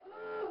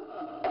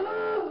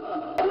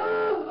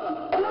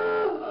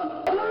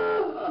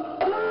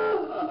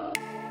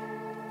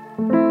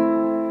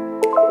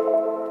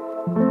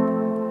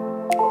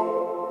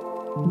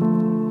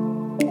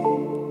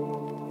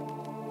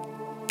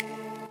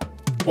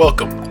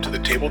Welcome to the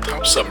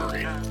Tabletop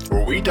Summary,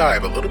 where we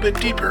dive a little bit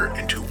deeper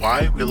into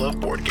why we love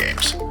board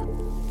games.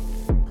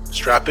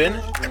 Strap in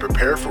and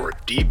prepare for a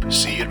deep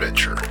sea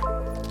adventure.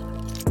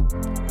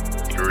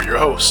 Here are your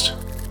hosts.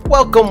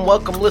 Welcome,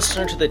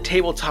 listener, to the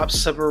Tabletop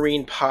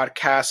Submarine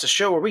Podcast, a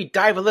show where we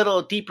dive a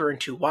little deeper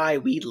into why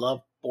we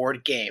love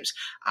board games.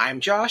 I'm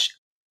Josh.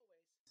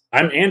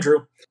 I'm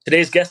Andrew.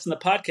 Today's guest on the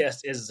podcast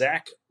is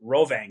Zach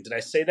Rovang. Did I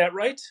say that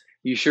right?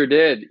 You sure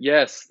did.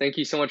 Yes. Thank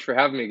you so much for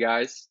having me,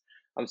 guys.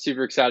 I'm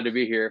super excited to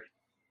be here.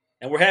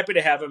 And we're happy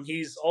to have him.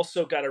 He's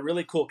also got a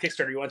really cool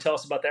Kickstarter. You want to tell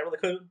us about that really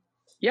quick?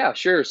 Yeah,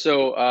 sure.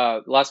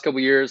 So last couple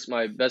of years,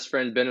 my best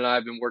friend Ben and I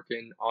have been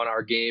working on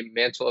our game,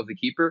 Mantle of the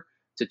Keeper.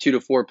 It's a 2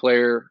 to 4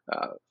 player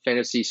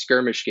fantasy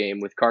skirmish game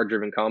with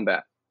card-driven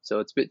combat. So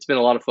it's been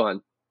a lot of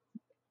fun.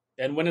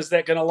 And when is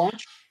that going to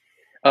launch?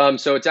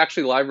 So it's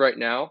actually live right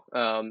now,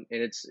 and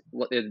it's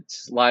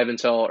live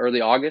until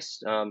early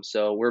August.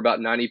 So we're about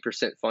 90%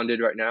 funded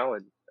right now,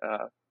 and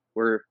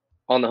we're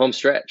on the home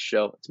stretch.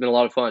 So it's been a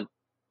lot of fun.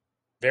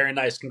 Very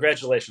nice.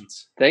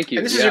 Congratulations. Thank you.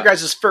 And this is your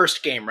guys'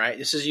 first game, right?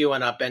 This is you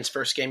and Ben's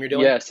first game you're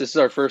doing? Yes, this is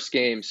our first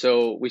game.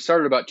 So we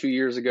started about 2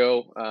 years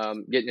ago,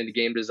 getting into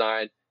game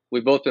design.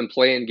 We've both been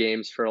playing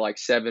games for like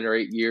 7 or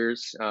 8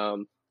 years.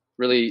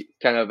 Really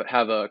kind of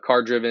have a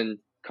card-driven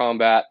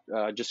combat,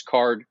 just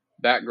card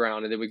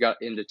background, and then we got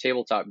into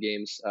tabletop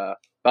games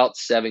about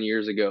 7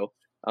 years ago.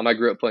 I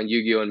grew up playing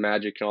Yu-Gi-Oh and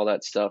Magic and all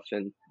that stuff,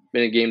 and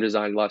been in game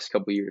design the last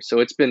couple of years. So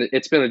it's been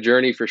a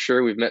journey for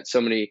sure. We've met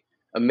so many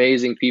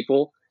amazing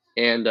people,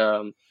 and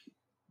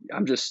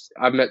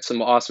I've met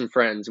some awesome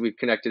friends. We've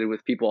connected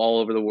with people all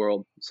over the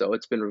world, so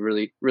it's been a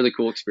really, really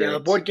cool experience. Yeah,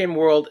 the board game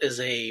world is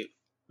a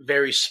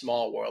very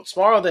small world,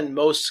 smaller than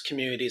most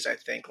communities, I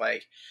think.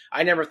 Like,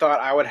 I never thought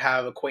I would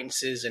have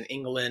acquaintances in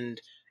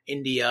England,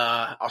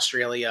 India,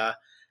 Australia.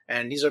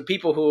 And these are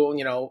people who,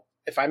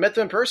 if I met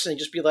them in person, it'd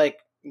just be like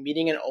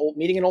meeting an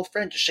old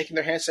friend, just shaking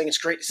their hand, saying, "It's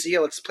great to see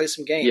you. Let's play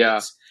some games." Yeah,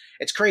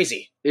 it's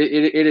crazy.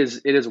 It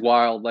is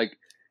wild. Like,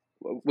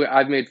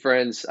 I've made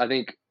friends, I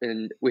think,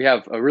 and we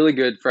have a really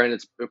good friend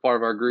that's a part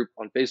of our group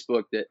on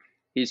Facebook that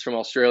he's from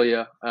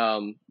Australia.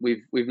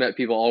 We've met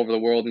people all over the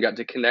world and got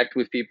to connect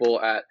with people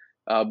at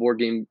board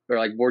game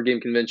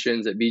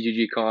conventions at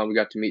BGG Con. We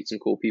got to meet some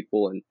cool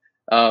people,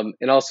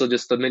 and also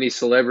just the many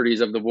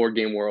celebrities of the board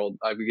game world.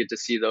 We get to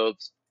see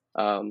those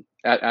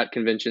at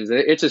conventions,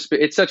 and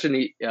it's such a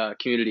neat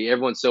community.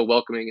 Everyone's so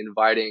welcoming and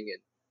inviting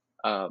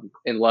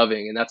and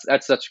loving, and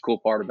that's such a cool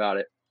part about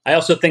it. I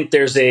also think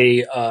there's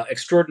a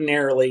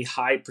extraordinarily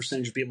high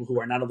percentage of people who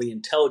are not only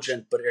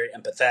intelligent but very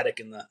empathetic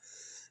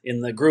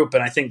in the group,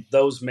 and I think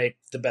those make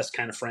the best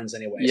kind of friends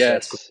anyway. Yes, so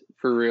that's cool.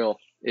 For real.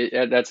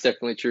 That's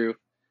definitely true.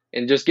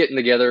 And just getting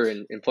together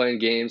and playing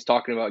games,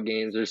 talking about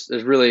games,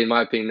 there's really, in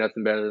my opinion,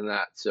 nothing better than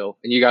that. So,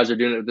 and you guys are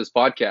doing it with this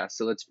podcast,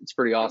 so it's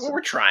pretty awesome. Well,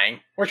 we're trying.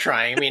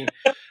 I mean,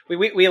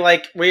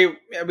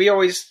 we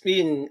always,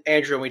 me and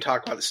Andrew, when we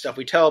talk about this stuff,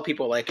 we tell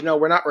people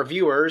we're not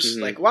reviewers.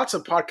 Mm-hmm. Like, lots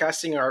of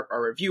podcasting are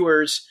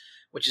reviewers,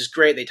 which is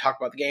great. They talk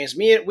about the games.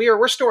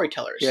 We're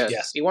storytellers.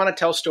 Yes. We want to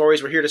tell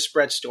stories. We're here to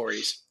spread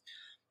stories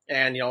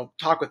and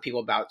talk with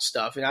people about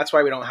stuff. And that's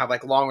why we don't have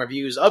long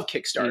reviews of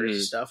Kickstarters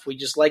and stuff. We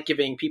just like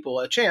giving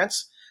people a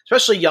chance,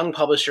 especially young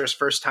publishers,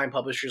 first-time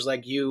publishers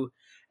like you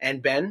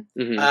and Ben,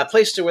 a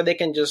place to where they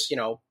can just,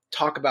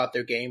 talk about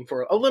their game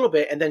for a little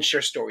bit and then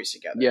share stories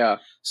together. Yeah.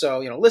 So,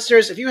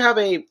 listeners, if you have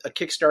a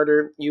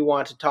Kickstarter you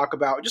want to talk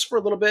about just for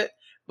a little bit,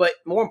 but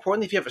more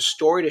importantly, if you have a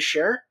story to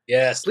share,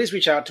 yes, please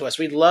reach out to us.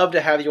 We'd love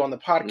to have you on the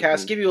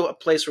podcast, give you a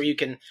place where you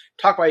can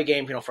talk about your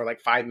game, for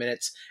 5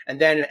 minutes, and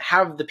then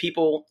have the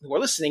people who are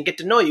listening get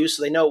to know you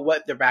so they know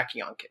what they're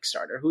backing on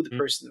Kickstarter, who the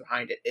person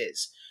behind it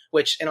is,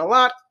 which in a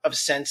lot of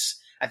sense,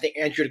 I think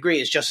Andrew would agree,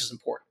 is just as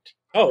important.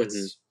 Oh,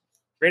 it's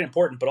great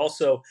important, but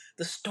also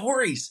the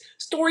stories.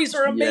 Stories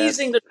are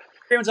amazing. Yes. There's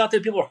fans out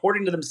there, people are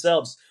hoarding to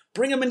themselves.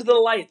 Bring them into the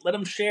light. Let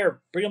them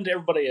share. Bring them to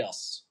everybody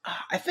else.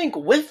 I think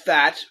with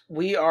that,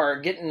 we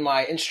are getting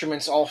my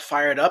instruments all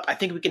fired up. I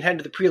think we can head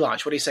to the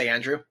pre-launch. What do you say,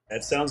 Andrew?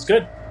 That sounds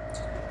good.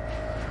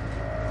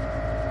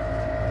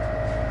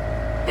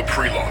 The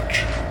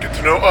pre-launch. Get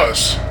to know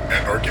us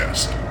and our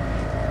guest.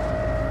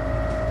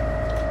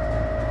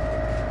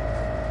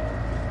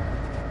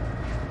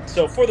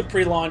 So for the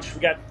pre-launch,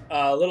 we got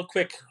a little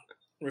quick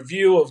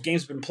review of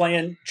games we've been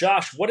playing.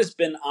 Josh, what has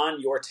been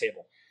on your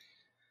table?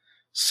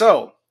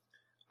 So,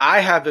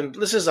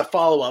 this is a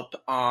follow-up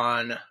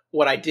on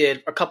what I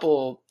did a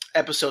couple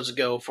episodes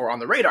ago for On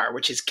the Radar,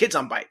 which is Kids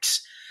on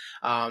Bikes.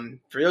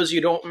 For those of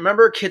you who don't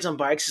remember, Kids on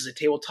Bikes is a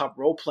tabletop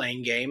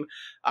role-playing game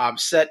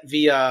set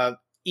via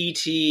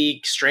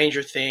E.T.,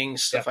 Stranger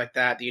Things, stuff like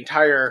that. The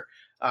entire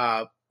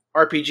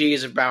RPG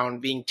is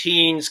about being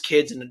teens,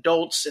 kids, and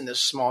adults in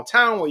this small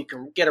town where you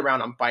can get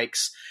around on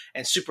bikes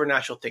and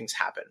supernatural things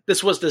happen.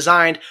 This was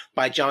designed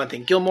by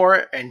Jonathan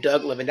Gilmore and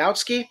Doug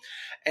Lewandowski,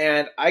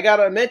 and I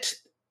gotta admit,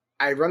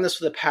 I run this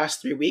for the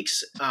past 3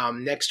 weeks.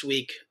 Next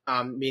week,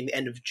 being the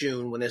end of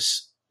June when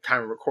this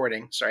time of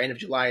recording, end of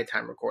July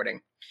time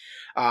recording.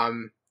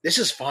 This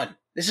is fun.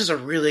 This is a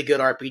really good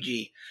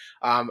RPG.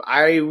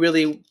 I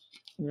really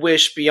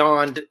wish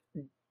beyond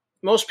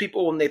most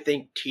people when they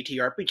think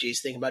TTRPGs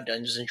think about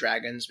Dungeons and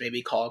Dragons,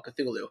 maybe Call of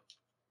Cthulhu.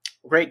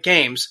 Great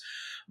games,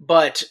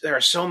 but there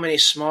are so many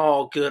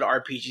small, good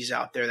RPGs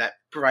out there that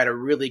provide a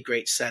really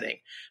great setting.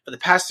 For the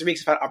past 3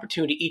 weeks, I've had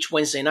opportunity each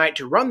Wednesday night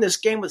to run this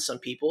game with some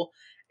people,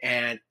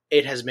 and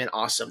it has been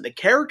awesome. The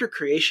character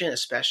creation,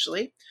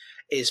 especially,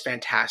 is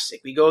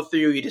fantastic. We go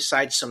through, you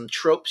decide some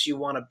tropes you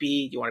want to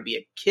be. Do you want to be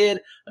a kid,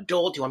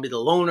 adult? Do you want to be the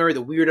loner,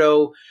 the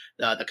weirdo,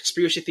 the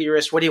conspiracy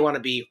theorist? What do you want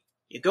to be?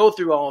 You go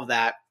through all of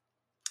that,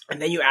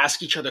 and then you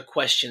ask each other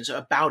questions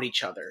about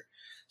each other.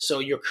 So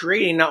you're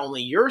creating not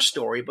only your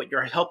story, but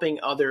you're helping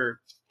other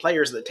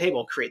players at the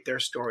table create their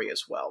story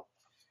as well.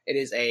 It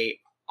is a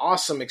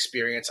awesome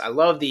experience. I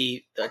love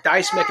the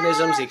dice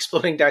mechanisms, the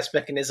exploding dice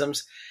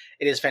mechanisms.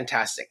 It is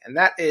fantastic. And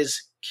that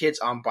is Kids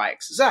on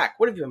Bikes. Zach,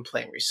 what have you been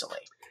playing recently?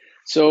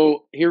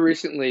 So here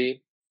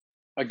recently,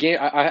 a game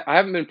I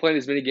haven't been playing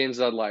as many games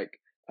as I'd like,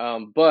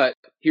 but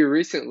here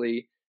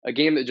recently, a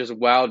game that just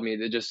wowed me,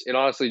 it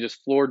honestly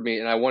just floored me,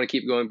 and I want to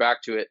keep going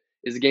back to it,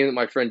 is the game that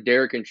my friend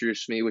Derek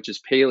introduced me, which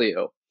is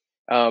Paleo.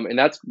 And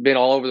that's been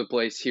all over the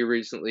place here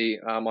recently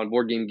on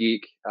Board Game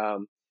Geek. I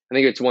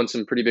think it's won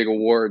some pretty big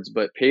awards,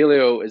 but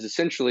Paleo is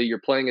essentially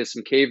you're playing as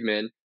some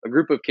cavemen, a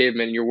group of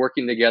cavemen, and you're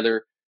working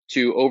together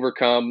to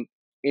overcome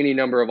any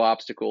number of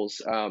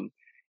obstacles.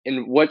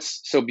 And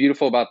what's so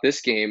beautiful about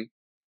this game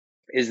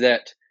is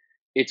that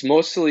it's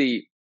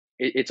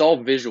it's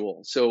all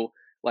visual. So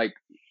like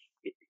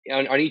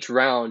on each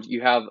round,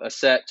 you have a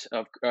set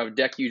of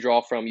deck you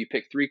draw from. You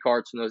pick 3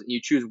 cards from those, and you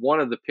choose one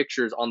of the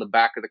pictures on the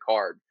back of the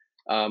card.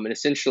 And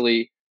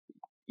essentially,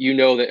 you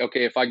know that,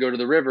 okay, if I go to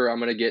the river, I'm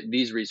going to get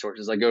these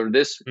resources. I go to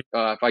this,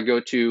 if I go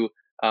to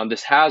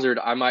this hazard,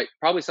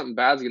 probably something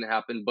bad is going to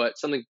happen, but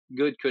something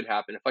good could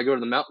happen. If I go to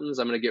the mountains,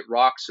 I'm going to get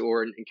rocks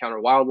or encounter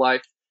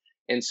wildlife.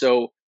 And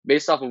so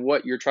based off of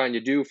what you're trying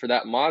to do for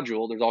that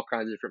module, there's all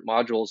kinds of different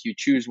modules. You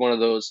choose one of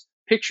those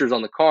pictures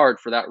on the card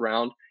for that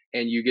round,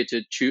 and you get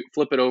to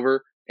flip it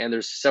over, and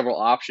there's several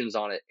options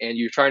on it. And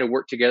you're trying to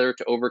work together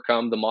to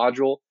overcome the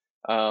module.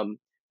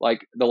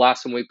 Like the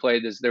last one we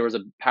played, there was a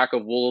pack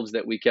of wolves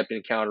that we kept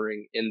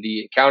encountering in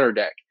the encounter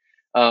deck.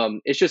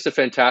 It's just a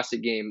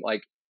fantastic game.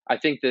 Like, I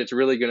think that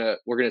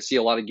we're gonna see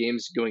a lot of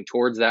games going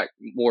towards that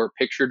more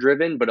picture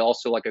driven, but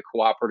also like a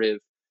cooperative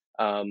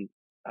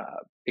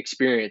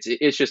experience.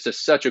 It's just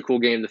such a cool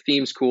game. The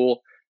theme's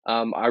cool.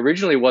 I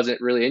originally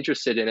wasn't really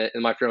interested in it,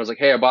 and my friend was like,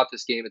 "Hey, I bought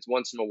this game. It's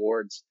won some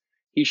awards."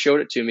 He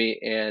showed it to me,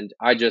 and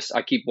I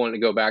keep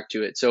wanting to go back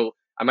to it. So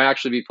I might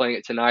actually be playing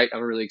it tonight.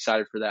 I'm really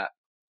excited for that.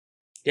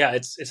 Yeah,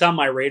 it's on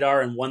my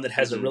radar, and one that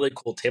has a really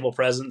cool table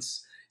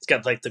presence. It's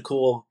got like the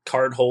cool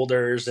card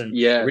holders and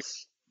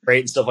yes, great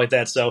and stuff like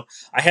that. So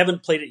I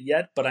haven't played it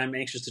yet, but I'm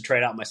anxious to try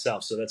it out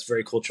myself. So that's a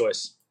very cool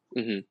choice.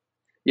 Mm-hmm.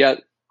 Yeah,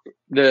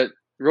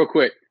 real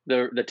quick,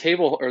 the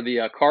table or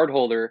the card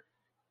holder,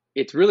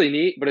 it's really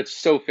neat, but it's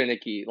so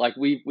finicky. Like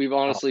we've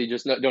honestly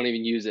just don't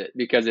even use it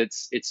because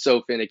it's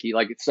so finicky.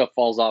 Like stuff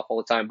falls off all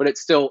the time, but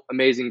it's still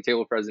amazing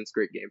table presence.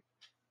 Great game.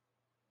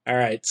 All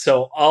right.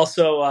 So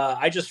also,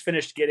 I just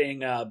finished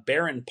getting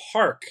Barron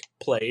Park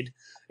played.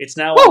 It's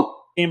now on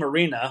Game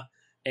Arena,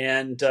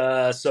 and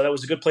so that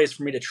was a good place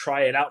for me to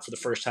try it out for the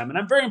first time, and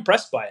I'm very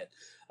impressed by it.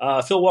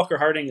 Phil Walker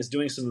Harding is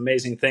doing some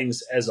amazing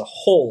things as a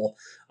whole,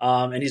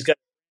 and he's got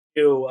a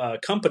new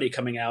company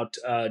coming out.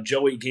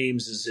 Joey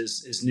Games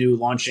is his new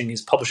launching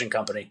his publishing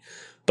company,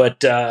 but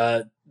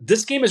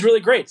this game is really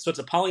great. So it's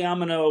a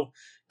polyomino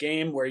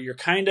game where you're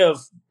kind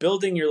of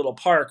building your little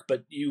park,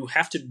 but you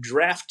have to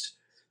draft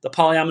the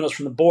polyominoes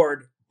from the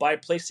board by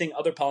placing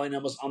other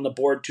polyominoes on the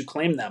board to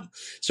claim them.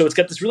 So it's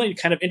got this really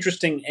kind of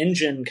interesting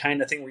engine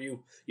kind of thing where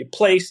you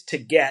place to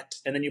get,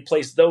 and then you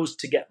place those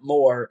to get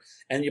more,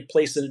 and you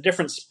place in a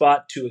different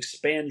spot to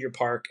expand your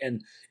park.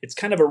 And it's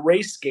kind of a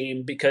race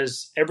game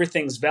because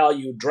everything's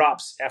value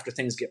drops after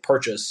things get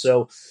purchased.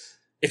 So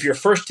if you're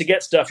first to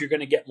get stuff, you're going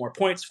to get more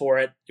points for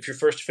it. If you're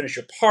first to finish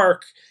your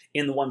park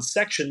in the one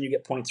section, you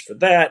get points for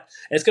that.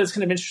 And it's got this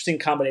kind of interesting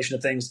combination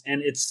of things.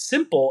 And it's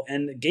simple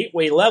and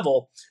gateway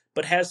level,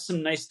 but has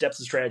some nice depth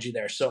of strategy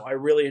there. So I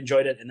really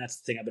enjoyed it, and that's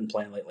the thing I've been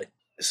playing lately.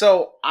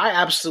 So I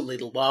absolutely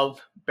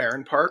love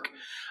Barron Park.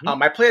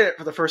 I played it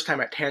for the first time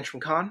at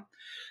Tantrum Con.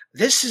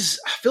 This is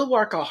Phil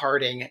Walker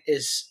Harding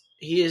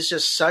he is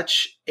just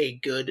such a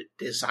good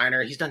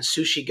designer. He's done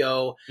Sushi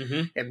Go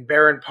and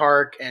Barron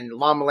Park and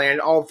Llama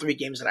Land, all 3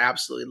 games that I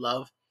absolutely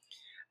love.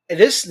 I'm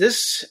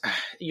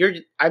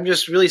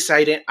just really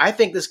excited. I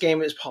think this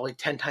game is probably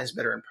 10 times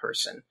better in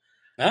person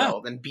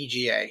than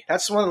BGA.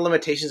 That's one of the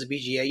limitations of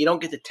BGA. You don't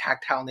get the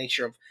tactile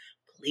nature of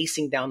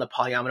placing down the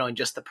polyomino in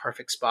just the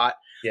perfect spot.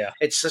 Yeah.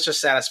 It's such a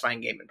satisfying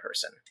game in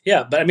person.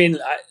 Yeah, but I mean,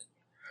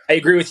 I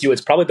agree with you.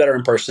 It's probably better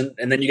in person,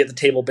 and then you get the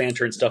table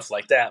banter and stuff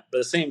like that. But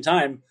at the same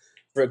time,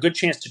 for a good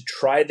chance to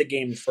try the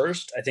game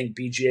first, I think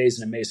BGA is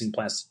an amazing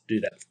place to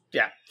do that.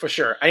 Yeah, for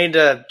sure. I need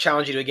to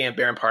challenge you to a game at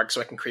Barron Park so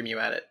I can cream you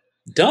at it.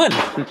 Done.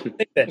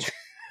 Take that.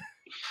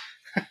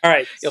 All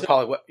right. You'll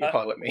probably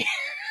whip me.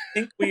 I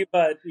think we've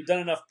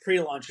done enough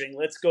pre-launching.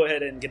 Let's go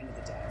ahead and get into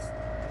the dive.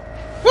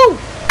 Woo!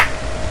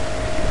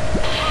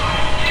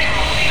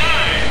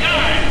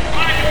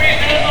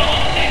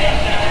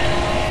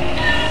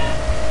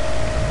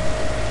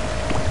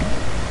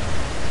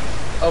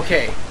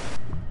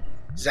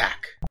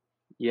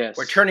 Yes.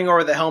 we're turning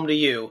over the helm to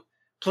you.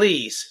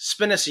 Please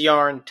spin us a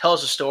yarn, tell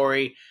us a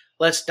story.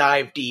 Let's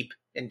dive deep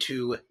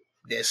into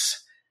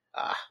this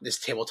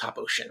tabletop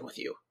ocean with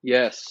you.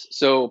 Yes.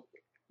 So,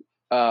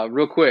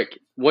 real quick,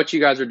 what you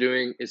guys are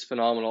doing is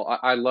phenomenal.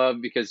 I love,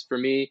 because for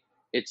me,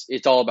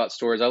 it's all about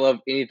stories. I love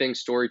anything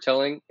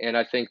storytelling, and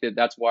I think that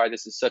that's why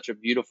this is such a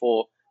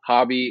beautiful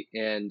hobby.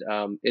 And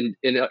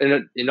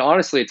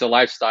honestly, it's a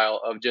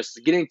lifestyle of just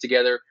getting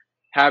together,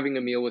 having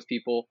a meal with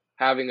people,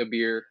 having a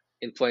beer,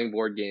 and playing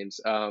board games,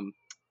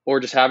 or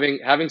just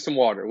having some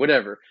water,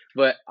 whatever.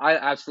 But I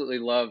absolutely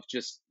love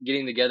just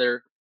getting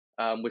together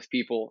with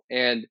people,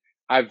 and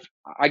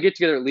I get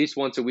together at least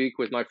once a week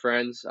with my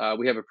friends.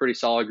 We have a pretty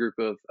solid group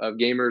of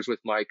gamers with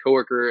my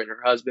coworker and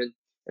her husband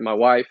and my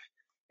wife.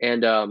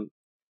 And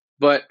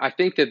but I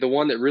think that the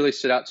one that really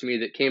stood out to me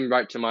that came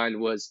right to mind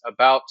was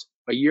about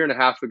a year and a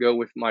half ago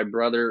with my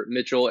brother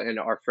Mitchell and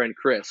our friend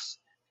Chris.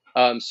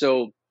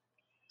 So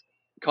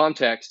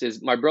context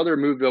is my brother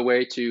moved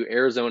away to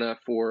Arizona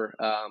for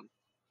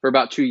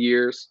about 2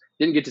 years.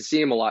 Didn't get to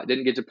see him a lot.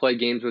 Didn't get to play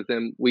games with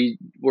him. We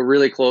were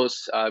really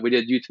close. We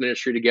did youth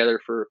ministry together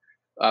for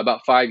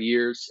about 5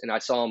 years, and I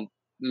saw him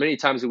many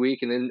times a week.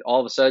 And then all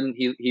of a sudden,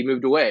 he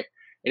moved away,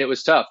 and it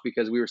was tough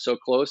because we were so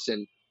close.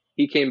 And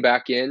he came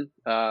back in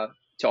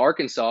to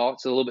Arkansas.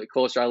 It's a little bit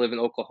closer. I live in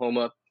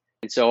Oklahoma,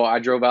 and so I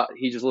drove out.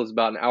 He just lives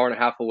about an hour and a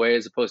half away,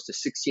 as opposed to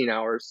 16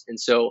 hours. And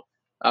so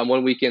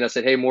one weekend, I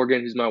said, "Hey,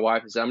 Morgan, who's my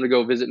wife," I said, "I'm going to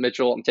go visit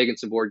Mitchell. I'm taking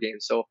some board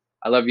games. So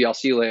I love you. I'll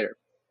see you later."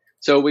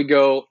 So we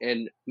go,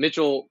 and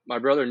Mitchell, my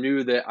brother,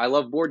 knew that I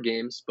love board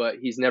games, but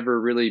he's never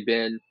really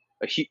been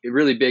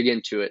really big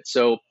into it.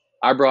 So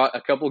I brought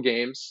a couple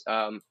games,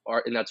 and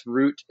that's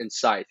Root and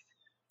Scythe.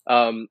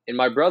 And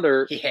my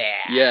brother, Yeah.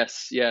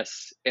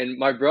 yes, and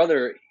my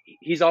brother,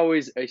 he's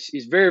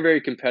very,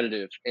 very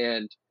competitive.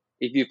 And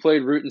if you've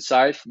played Root and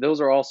Scythe,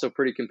 those are also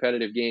pretty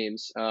competitive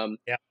games,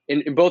 Yeah.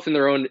 in both in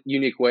their own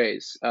unique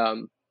ways.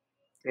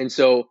 And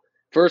so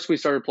first we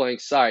started playing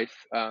Scythe,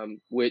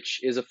 which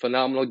is a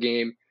phenomenal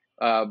game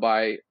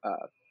by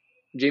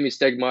Jamie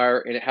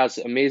Stegmaier, and it has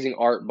amazing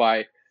art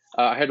by,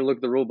 I had to look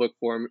at the rule book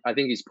for him. I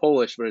think he's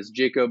Polish, but it's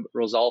Jacob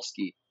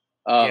Rosalski.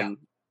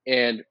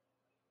 And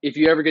if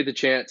you ever get the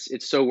chance,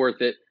 it's so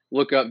worth it.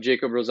 Look up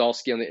Jacob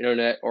Rosalski on the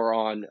internet or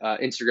on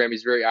Instagram.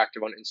 He's very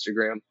active on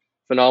Instagram.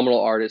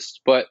 Phenomenal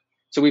artist. But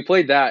so we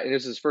played that, and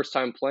this is his first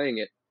time playing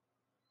it.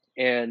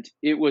 And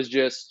it was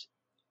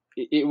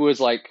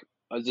like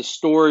the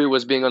story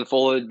was being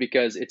unfolded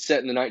because it's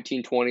set in the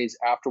 1920s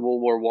after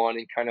World War I,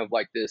 and kind of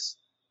like this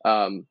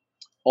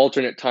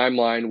alternate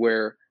timeline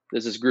where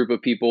there's this group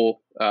of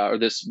people or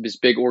this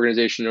big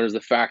organization known as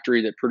the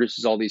Factory that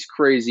produces all these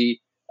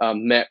crazy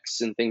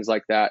mechs and things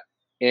like that,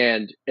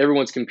 and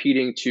everyone's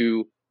competing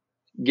to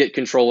get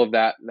control of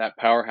that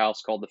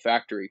powerhouse called the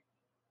Factory.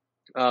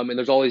 And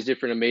there's all these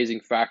different amazing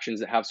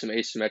factions that have some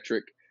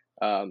asymmetric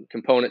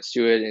components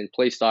to it and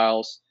play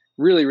styles.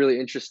 Really, really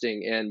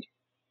interesting. And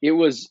it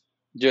was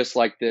just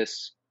like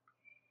this.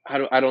 I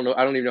don't know.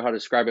 I don't even know how to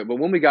describe it. But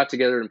when we got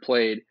together and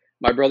played,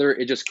 my brother,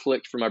 it just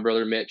clicked for my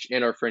brother Mitch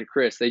and our friend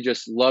Chris. They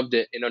just loved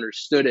it and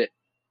understood it.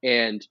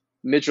 And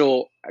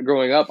Mitchell,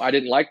 growing up, I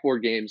didn't like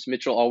board games.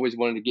 Mitchell always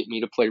wanted to get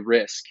me to play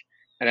Risk,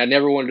 and I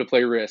never wanted to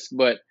play Risk.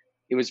 But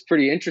it was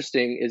pretty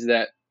interesting is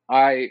that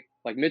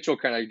like Mitchell,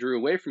 kind of drew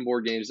away from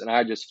board games, and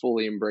I just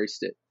fully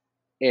embraced it.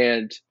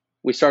 And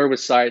we started with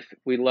Scythe.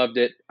 We loved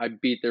it. I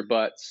beat their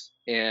butts,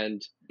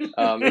 and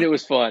it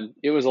was fun.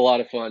 It was a lot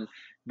of fun.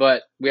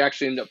 But we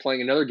actually ended up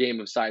playing another game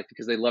of Scythe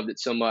because they loved it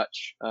so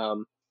much.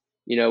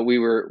 We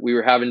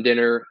were having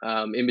dinner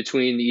in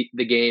between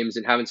the games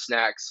and having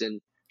snacks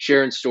and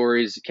sharing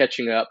stories,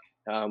 catching up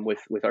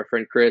with our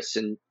friend Chris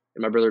and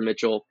my brother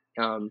Mitchell.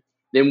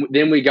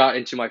 Then we got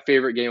into my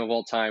favorite game of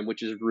all time,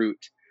 which is Root.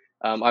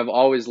 I've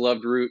always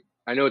loved Root.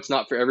 I know it's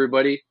not for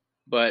everybody,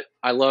 but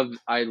I love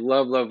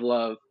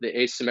the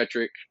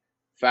asymmetric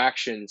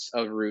factions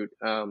of Root.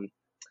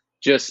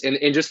 Just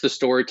the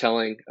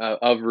storytelling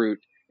of Root.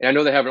 And I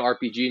know they have an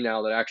RPG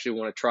now that I actually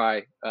want to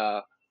try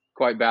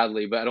quite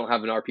badly, but I don't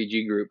have an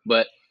RPG group.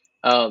 But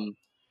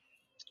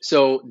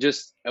so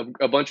just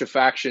a bunch of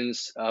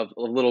factions of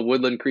little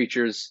woodland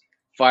creatures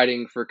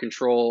fighting for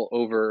control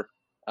over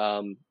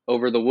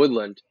the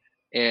woodland,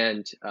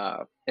 and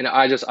I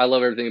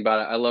love everything about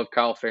it. I love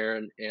Kyle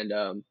Farron,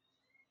 and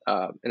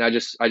I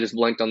just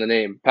blanked on the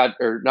name,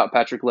 not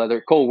Patrick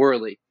Leather, Cole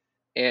Worley,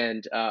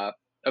 and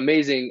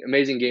amazing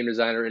game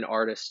designer and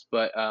artist.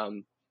 But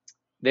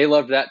they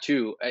loved that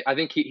too. I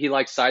think he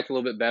likes Scythe a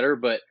little bit better,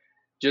 but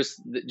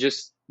just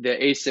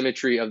the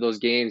asymmetry of those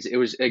games, it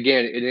was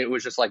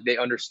just like they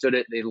understood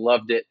it, they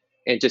loved it,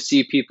 and to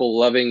see people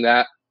loving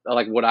that,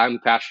 like what I'm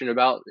passionate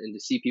about, and to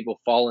see people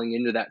falling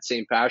into that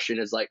same passion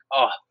is like,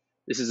 oh,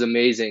 this is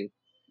amazing.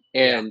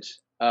 And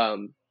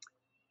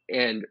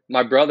and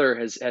my brother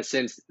has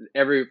since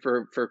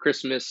for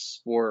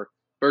Christmas, for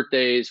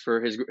birthdays,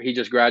 he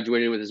just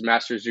graduated with his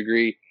master's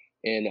degree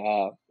in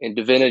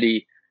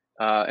divinity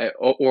at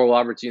Oral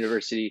Roberts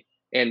University.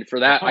 And for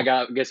that,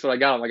 guess what I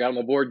got him? I got him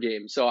a board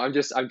game. So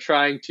I'm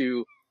trying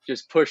to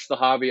just push the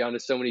hobby onto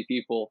so many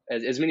people,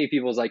 as many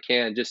people as I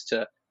can, just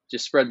to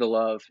just spread the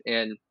love.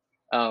 And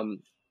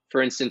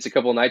for instance, a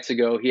couple of nights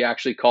ago, he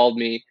actually called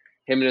me.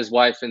 Him and his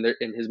wife and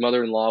his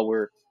mother-in-law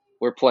were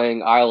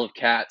playing Isle of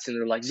Cats, and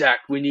they're like, Zach,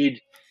 we need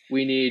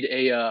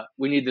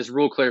this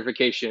rule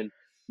clarification.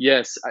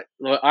 Yes,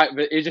 but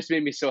it just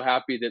made me so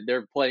happy that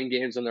they're playing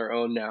games on their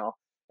own now,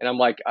 and I'm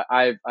like,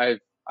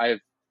 I've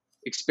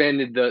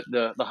expanded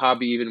the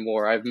hobby even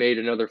more. I've made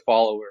another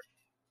follower,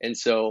 and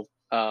so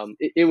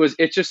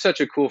it's just such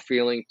a cool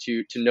feeling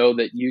to know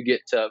that you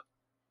get to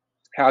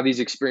have these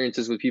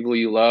experiences with people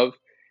you love,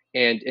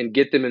 and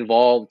get them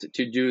involved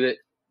to do it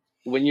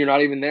when you're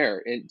not even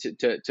there, and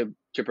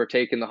to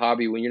partake in the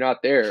hobby when you're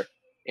not there,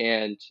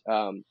 and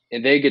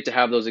they get to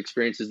have those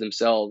experiences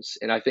themselves.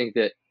 And I think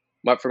that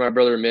for my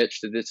brother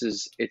Mitch,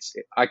 that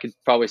I could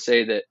probably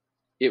say that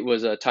it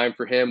was a time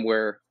for him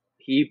where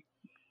he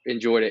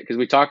enjoyed it, because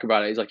we talk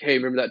about it. He's like, hey,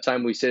 remember that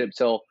time we stayed up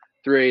till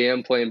 3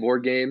 a.m. playing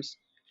board games?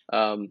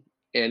 And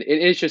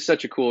it's just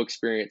such a cool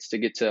experience to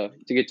get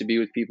to be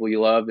with people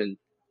you love, and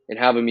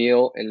have a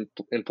meal, and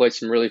play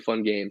some really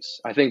fun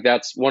games. I think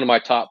that's one of my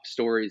top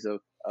stories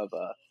of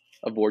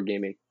board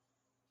gaming.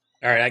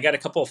 All right, I got a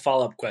couple of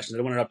follow-up questions. I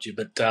don't want to interrupt you,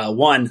 but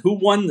one, who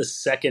won the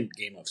second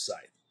game of Scythe?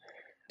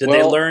 Did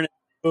they learn,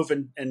 move,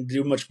 and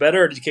do much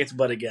better, or did you kick the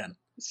butt again?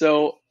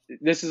 So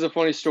this is a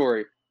funny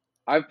story.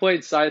 I've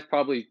played Scythe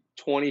probably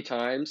 20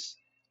 times,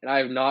 and I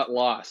have not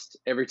lost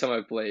every time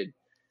I've played.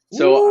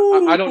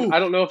 So I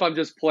don't know if I'm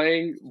just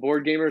playing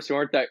board gamers who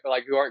aren't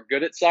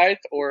good at Scythe,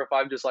 or if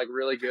I'm just like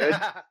really good.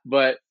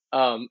 But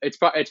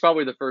it's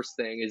probably the first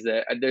thing, is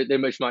that they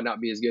might not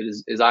be as good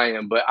as I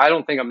am, but I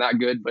don't think I'm that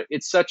good. But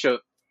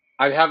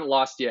I haven't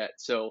lost yet,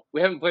 so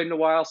we haven't played in a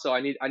while. So I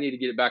need to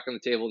get it back on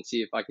the table and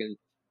see if I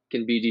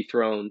can be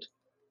dethroned.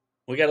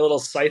 We got a little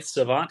Scythe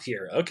savant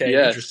here. Okay,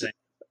 yes. Interesting.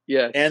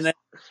 Yes. And then,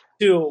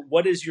 two,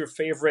 what is your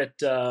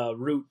favorite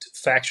root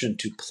faction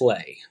to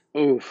play?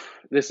 Oof,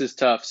 this is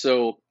tough.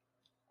 So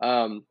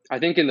I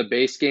think in the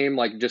base game,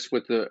 like just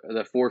with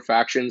the 4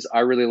 factions, I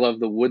really love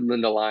the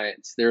Woodland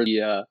Alliance. They're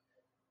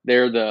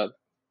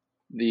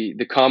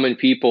the common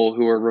people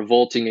who are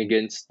revolting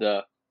against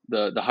the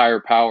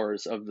higher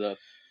powers of the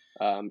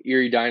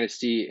Erie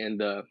Dynasty and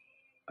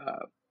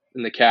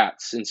the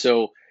Cats. And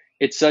so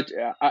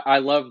I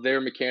love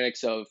their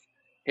mechanics of,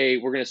 hey,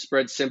 we're going to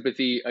spread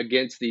sympathy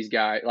against these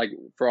guys. Like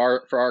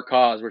for our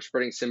cause, we're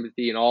spreading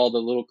sympathy in all the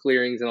little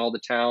clearings and all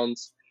the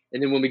towns.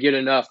 And then when we get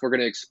enough, we're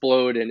going to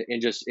explode and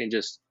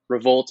just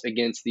revolt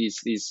against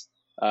these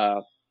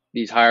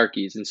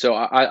hierarchies. And so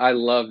I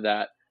love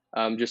that.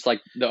 Just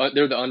like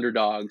they're the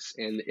underdogs,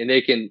 and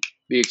they can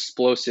be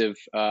explosive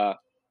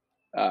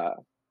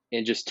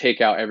and just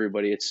take out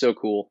everybody. It's so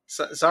cool.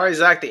 Sorry,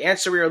 Zach. The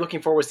answer we were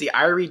looking for was the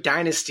Irie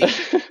Dynasty.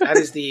 That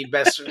is the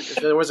best. If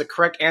there was a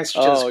correct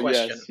answer to this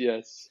question.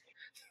 Yes.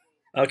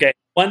 Okay,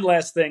 one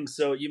last thing.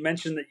 So you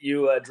mentioned that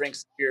you drink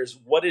some beers.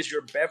 What is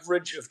your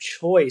beverage of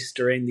choice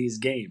during these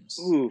games?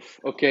 Oof.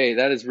 Okay,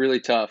 that is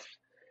really tough.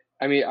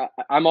 I mean,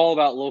 I'm all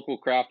about local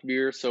craft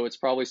beer, so it's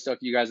probably stuff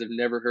you guys have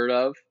never heard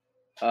of.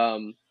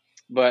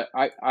 But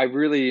I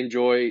really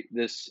enjoy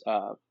this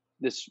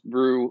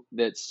brew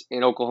that's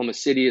in Oklahoma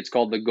City. It's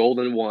called the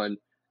Golden One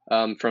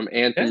from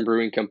Anthem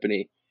Brewing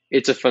Company.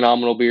 It's a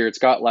phenomenal beer. It's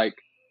got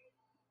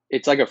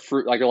it's like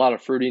a lot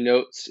of fruity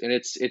notes, and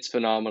it's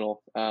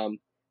phenomenal.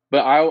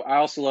 But I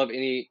also love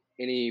any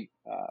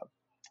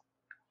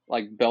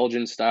like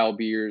Belgian style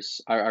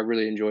beers. I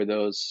really enjoy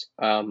those.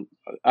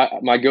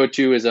 My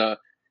go-to is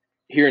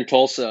here in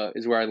Tulsa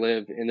is where I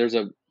live, and there's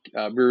a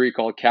brewery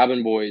called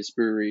Cabin Boys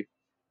Brewery,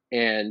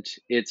 and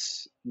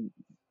it's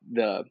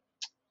the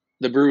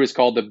brew is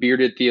called the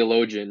Bearded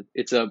Theologian.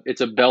 It's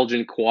a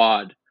Belgian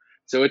quad,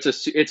 so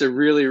it's a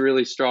really,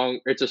 really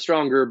strong. It's a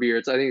stronger beer.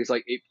 I think it's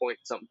like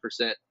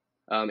 8-point-something%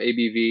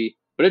 ABV,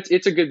 but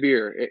it's a good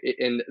beer,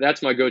 and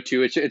that's my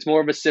go-to. It's more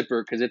of a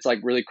sipper because it's like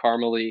really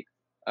caramely,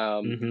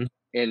 and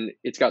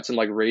it's got some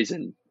like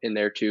raisin in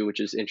there too, which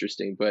is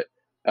interesting. But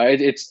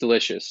it's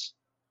delicious.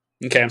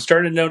 Okay, I'm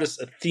starting to notice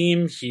a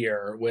theme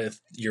here with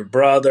your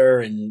brother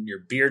and your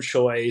beer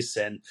choice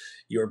and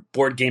your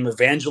board game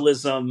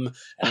evangelism. And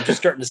I'm just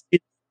starting to see the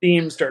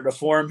theme starting to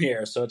form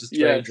here. So it's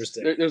just very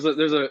interesting.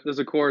 There's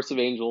a chorus of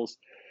angels.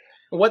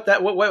 What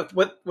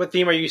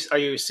theme are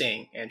you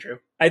seeing, Andrew?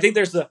 I think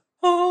there's the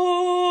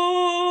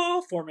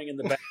forming in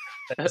the back.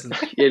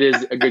 It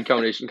is a good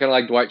combination, kind of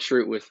like Dwight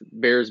Schrute with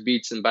Bears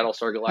Beats and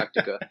Battlestar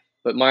Galactica.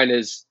 But mine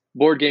is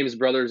board games,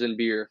 brothers, and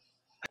beer.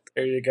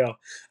 There you go.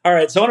 All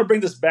right, so I want to bring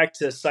this back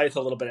to Scythe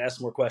a little bit,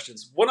 ask more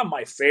questions. One of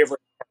my favorite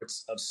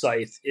parts of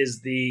Scythe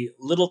is the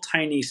little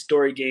tiny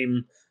story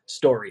game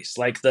stories,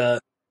 like the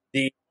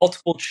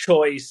multiple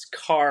choice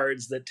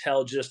cards that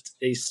tell just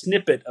a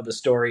snippet of a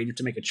story. You have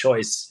to make a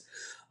choice.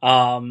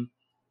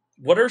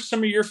 What are some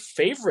of your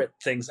favorite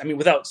things? I mean,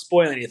 without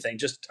spoiling anything,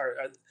 just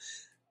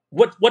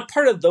what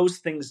part of those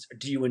things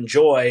do you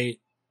enjoy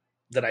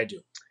that I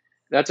do?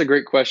 That's a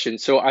great question.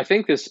 So I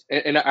think this,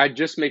 and I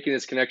just making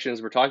this connection as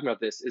we're talking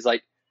about this, is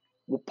like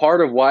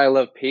part of why I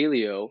love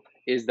paleo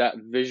is that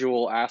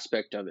visual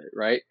aspect of it,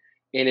 right?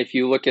 And if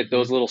you look at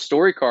those little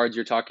story cards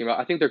you're talking about,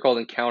 I think they're called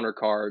encounter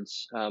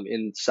cards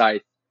in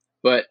Scythe.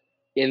 But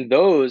in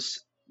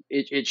those,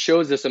 it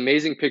shows this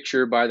amazing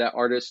picture by that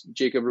artist,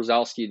 Jacob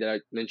Rosalski, that I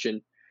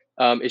mentioned.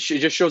 It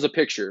just shows a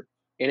picture,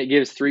 and it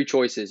gives 3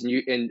 choices.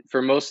 And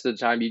for most of the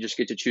time, you just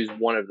get to choose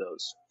one of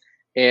those.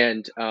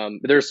 And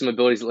there are some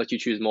abilities that let you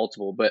choose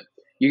multiple, but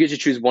you get to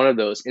choose one of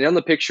those. And on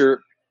the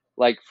picture,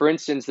 like for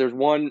instance, there's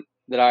one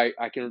that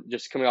I can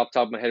just coming off the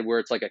top of my head where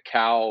it's like a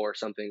cow or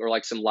something, or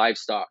like some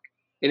livestock,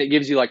 and it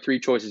gives you like 3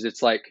 choices.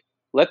 It's like,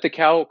 let the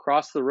cow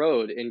cross the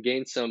road and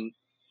gain some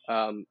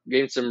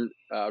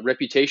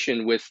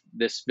reputation with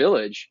this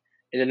village,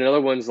 and then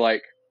another one's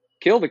like,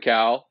 kill the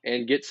cow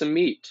and get some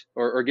meat,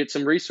 or get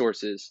some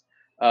resources.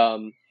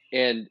 And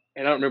I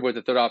don't remember what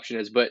the third option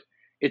is, but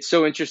it's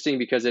so interesting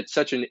because it's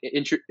such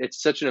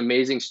an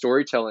amazing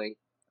storytelling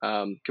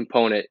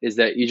component. Is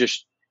that you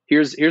just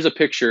here's a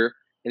picture,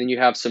 and then you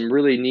have some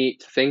really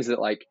neat things that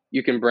like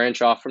you can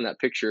branch off from that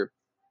picture.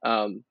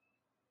 And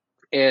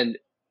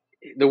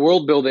the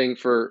world building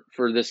for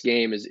this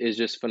game is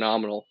just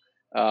phenomenal.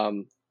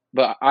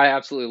 But I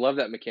absolutely love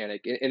that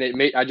mechanic, and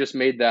I just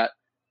made that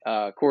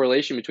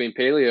correlation between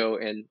Paleo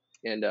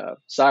and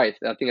Scythe.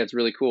 I think that's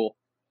really cool.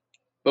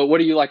 But what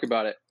do you like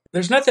about it?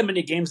 There's not that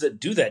many games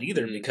that do that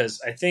either, because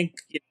I think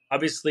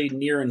obviously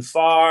Near and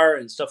Far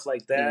and stuff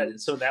like that,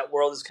 and so that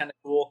world is kind of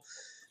cool.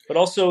 But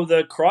also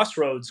the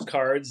Crossroads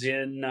cards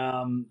in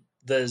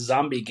the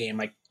zombie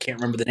game. I can't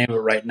remember the name of it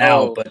right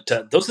now, but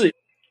those are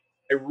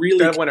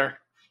Dead of Winter.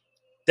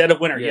 Dead of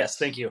Winter, yes,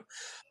 thank you.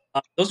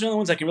 Those are the only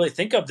ones I can really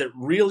think of that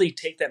really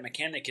take that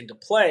mechanic into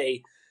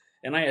play,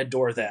 and I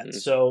adore that.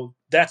 So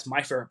that's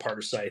my favorite part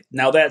of Scythe.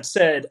 Now, that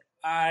said,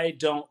 I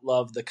don't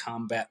love the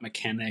combat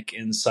mechanic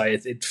in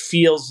Scythe. It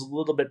feels a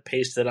little bit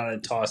pasted on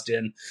and tossed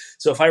in.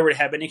 So if I were to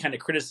have any kind of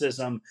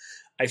criticism,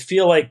 I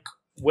feel like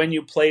when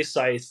you play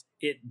Scythe,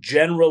 it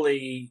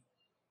generally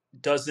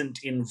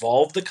doesn't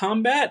involve the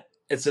combat.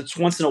 It's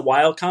once in a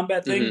while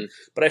combat thing,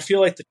 but I feel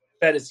like the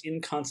combat is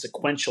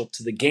inconsequential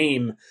to the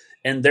game,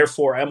 and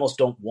therefore I almost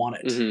don't want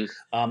it.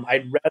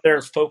 I'd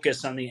rather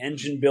focus on the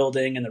engine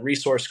building and the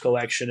resource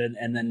collection,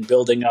 and then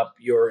building up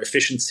your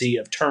efficiency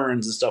of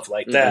turns and stuff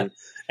like that.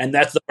 And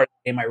that's the part of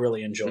the game I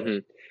really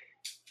enjoy.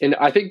 And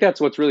I think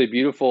that's what's really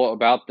beautiful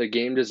about the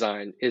game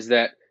design is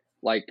that,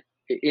 like,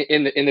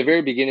 in the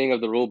very beginning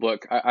of the rule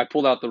book, I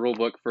pulled out the rule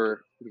book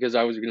because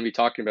I was going to be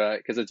talking about it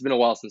because it's been a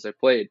while since I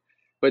played.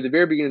 But at the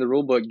very beginning of the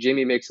rule book,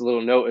 Jimmy makes a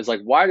little note, is like,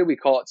 why do we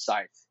call it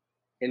Scythe?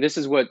 And this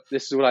is what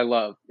I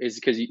love, is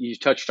because you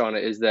touched on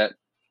it, is that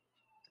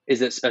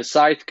a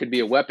scythe could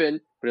be a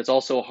weapon, but it's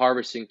also a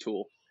harvesting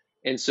tool.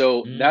 And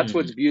so that's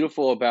what's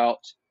beautiful about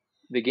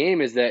the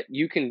game, is that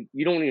you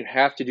don't even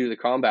have to do the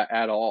combat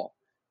at all,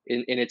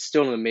 and it's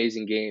still an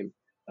amazing game.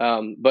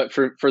 But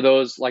for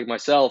those like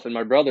myself and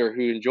my brother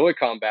who enjoy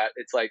combat,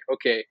 it's like,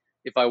 okay,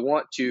 if I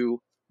want to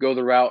go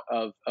the route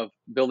of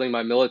building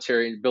my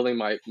military and building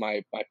my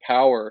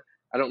power,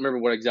 I don't remember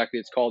what exactly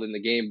it's called in the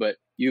game, but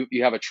you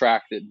have a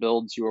track that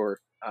builds your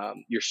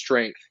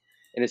strength.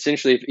 And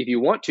essentially, if you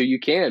want to, you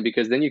can,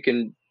 because then you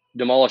can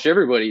demolish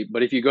everybody.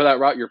 But if you go that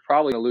route, you're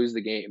probably going to lose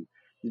the game,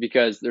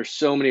 because there's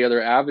so many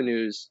other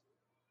avenues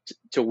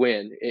to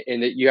win,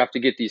 and that you have to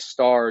get these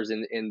stars,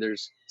 and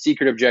there's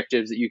secret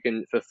objectives that you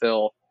can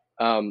fulfill.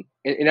 And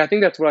I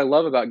think that's what I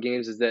love about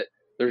games, is that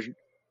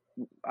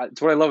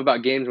it's what I love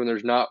about games when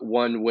there's not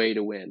one way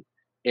to win.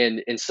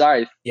 And in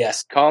Scythe,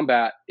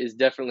 combat is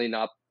definitely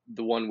not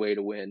the one way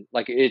to win.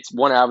 Like, it's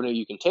one avenue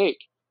you can take,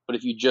 but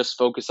if you just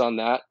focus on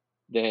that,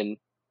 then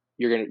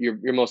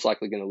you're most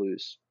likely gonna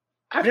lose.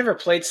 I've never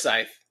played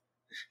Scythe.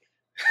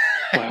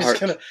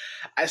 This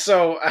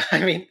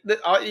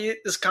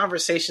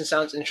conversation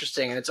sounds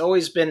interesting, and it's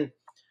always kind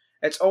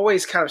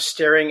of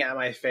staring at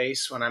my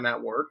face when I'm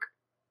at work,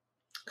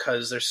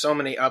 because there's so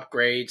many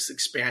upgrades,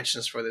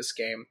 expansions for this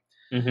game.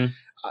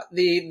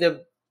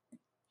 The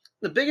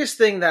biggest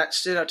thing that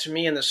stood out to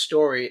me in the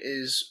story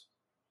is,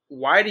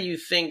 why do you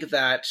think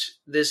that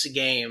this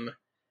game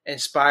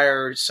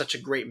inspired such a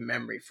great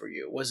memory for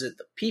you? Was it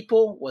the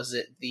people? Was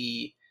it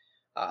the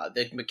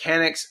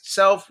mechanics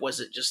itself? Was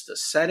it just the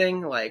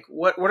setting? Like,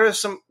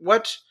 Scythe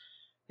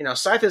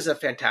is a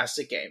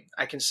fantastic game.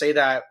 I can say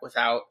that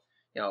without,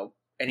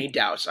 any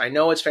doubts. I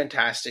know it's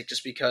fantastic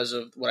just because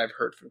of what I've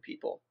heard from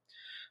people.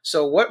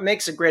 So what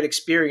makes a great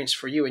experience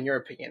for you, in your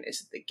opinion?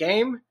 Is it the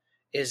game?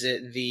 Is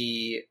it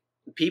the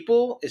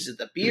people? Is it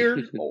the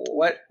beer?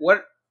 What?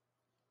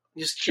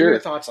 Just give me your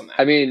thoughts on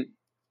that. I mean,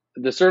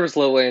 the surface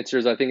level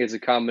answers, I think, is a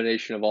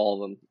combination of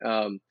all of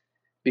them,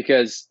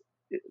 because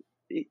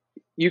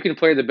you can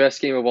play the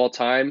best game of all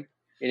time,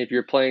 and if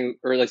you're playing,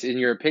 or at least in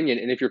your opinion,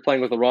 and if you're playing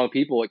with the wrong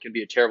people, it can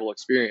be a terrible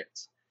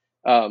experience.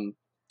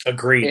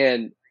 Agreed.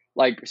 And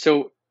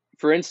so,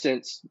 for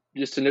instance,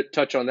 just to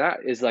touch on that,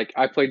 is like,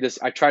 I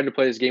tried to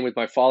play this game with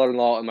my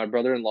father-in-law and my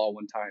brother-in-law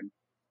one time,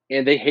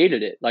 and they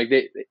hated it.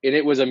 and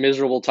it was a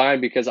miserable time,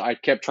 because I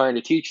kept trying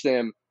to teach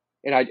them,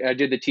 and I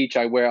did the teach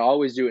I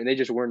always do, and they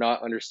just were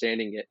not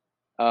understanding it.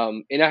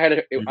 And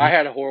I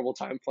had a horrible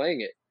time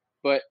playing it.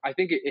 But I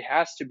think it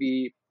has to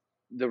be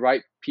the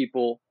right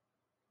people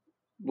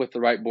with the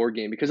right board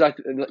game, because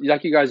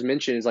like you guys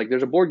mentioned, is like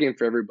there's a board game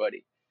for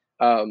everybody.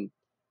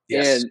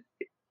 Yes.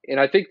 And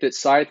I think that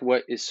Scythe,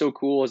 what is so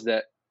cool is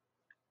that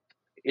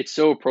it's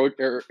so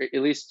or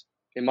at least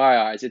in my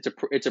eyes,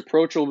 it's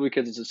approachable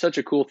because it's such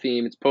a cool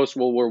theme. It's post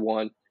World War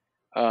One.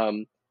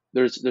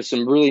 There's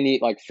some really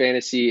neat like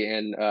fantasy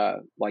and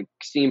like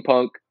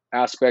steampunk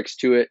aspects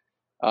to it,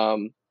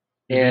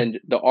 and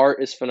the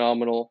art is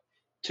phenomenal.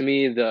 To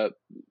me, the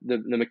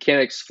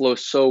mechanics flow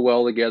so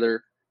well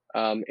together,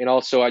 and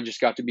also I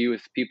just got to be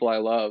with people I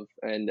love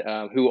and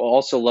who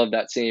also love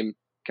that same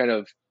kind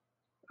of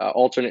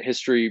alternate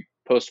history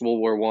post World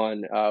War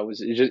One.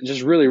 Was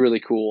just really really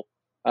cool.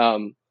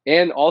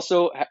 And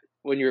also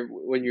when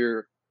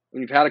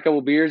you've had a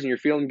couple beers and you're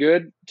feeling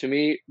good, to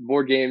me,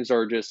 board games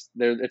are just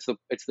there.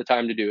 It's the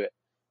time to do it.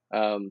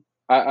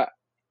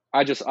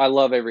 I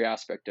love every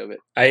aspect of it.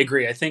 I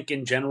agree. I think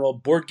in general,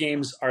 board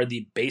games are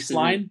the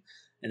baseline,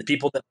 and the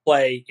people that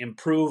play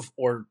improve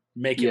or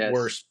make it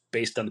worse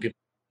based on the people.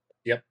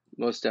 Yep.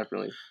 Most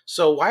definitely.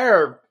 So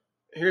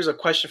here's a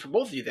question for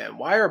both of you then.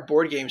 Why are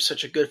board games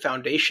such a good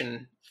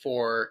foundation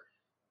for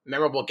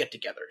memorable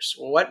get-togethers?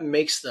 Well, what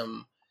makes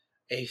them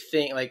a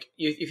thing? Like,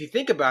 if you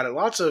think about it,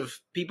 lots of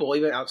people,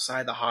 even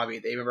outside the hobby,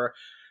 they remember,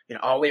 we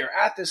were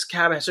at this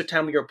cabin at a certain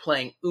time, we were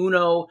playing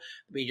Uno,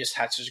 we just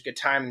had such a good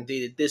time and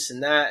did this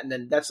and that, and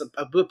then that's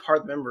a good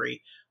part of the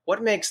memory.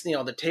 What makes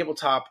a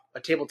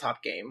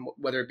tabletop game,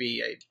 whether it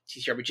be a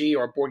TTRPG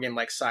or a board game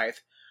like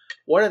Scythe,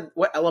 what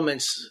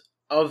elements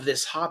of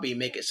this hobby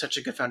make it such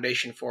a good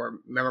foundation for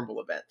memorable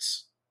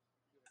events?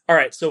 All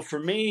right. So for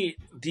me,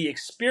 the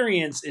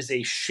experience is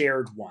a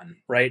shared one,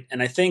 right?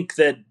 And I think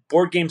that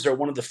board games are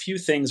one of the few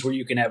things where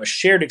you can have a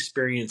shared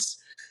experience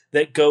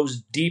that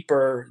goes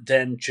deeper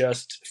than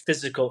just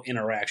physical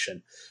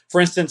interaction. For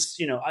instance,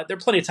 there are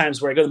plenty of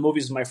times where I go to the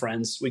movies with my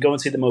friends. We go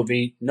and see the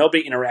movie.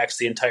 Nobody interacts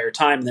the entire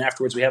time. And then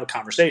afterwards we have a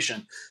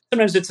conversation.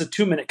 Sometimes it's a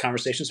 2-minute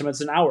conversation.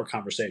 Sometimes it's an hour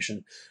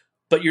conversation.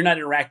 But you're not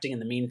interacting in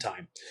the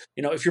meantime.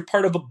 If you're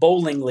part of a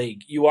bowling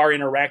league, you are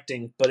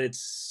interacting, but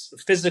it's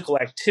physical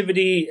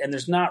activity and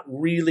there's not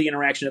really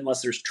interaction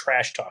unless there's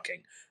trash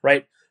talking,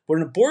 right? But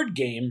in a board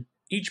game,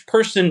 each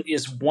person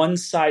is one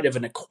side of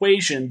an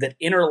equation that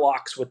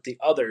interlocks with the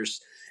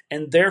others,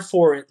 and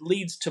therefore it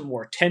leads to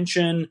more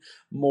tension,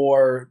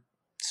 more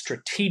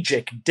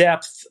strategic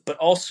depth, but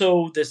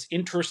also this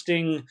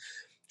interesting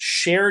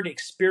shared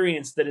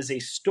experience that is a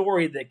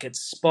story that gets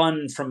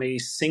spun from a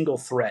single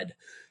thread.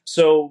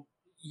 So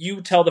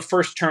you tell the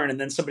first turn and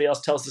then somebody else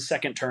tells the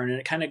second turn, and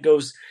it kind of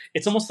goes,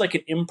 it's almost like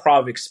an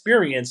improv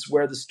experience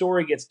where the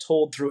story gets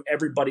told through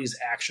everybody's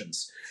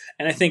actions.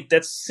 And I think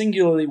that's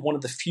singularly one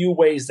of the few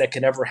ways that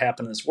could ever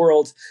happen in this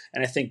world.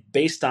 And I think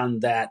based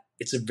on that,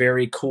 it's a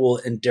very cool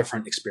and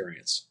different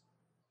experience.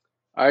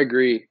 I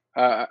agree.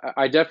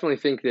 I definitely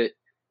think that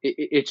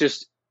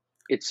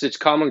it's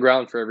common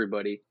ground for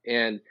everybody,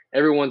 and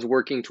everyone's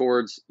working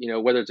towards,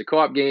 whether it's a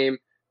co-op game,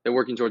 they're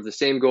working towards the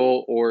same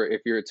goal, or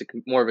if it's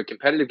more of a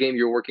competitive game,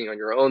 you're working on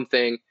your own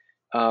thing.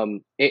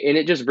 And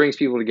it just brings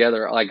people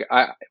together. Like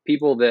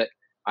people that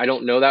I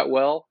don't know that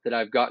well, that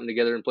I've gotten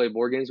together and played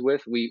board games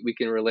with, we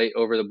can relate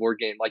over the board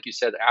game. Like you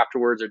said,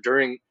 afterwards or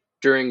during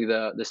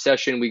the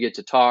session, we get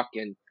to talk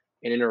and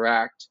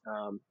interact,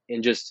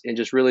 and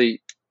just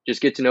really just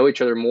get to know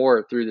each other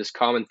more through this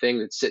common thing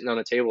that's sitting on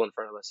a table in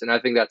front of us. And I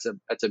think that's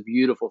a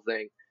beautiful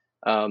thing.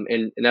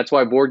 And that's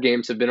why board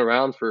games have been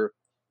around for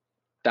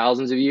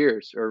thousands of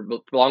years or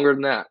longer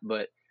than that.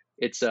 But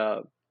it's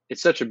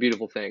such a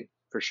beautiful thing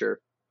for sure.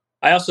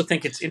 I also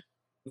think it's interesting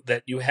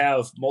that you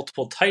have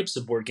multiple types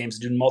of board games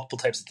doing multiple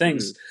types of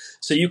things.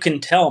 So you can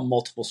tell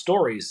multiple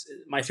stories.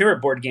 My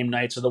favorite board game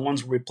nights are the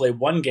ones where we play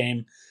one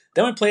game,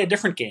 then we play a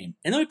different game,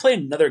 and then we play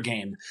another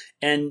game.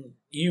 And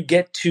you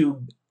get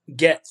to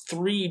get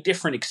 3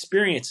 different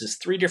experiences,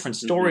 3 different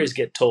stories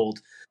get told,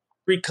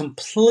 3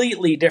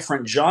 completely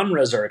different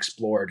genres are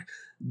explored.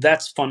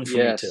 That's fun for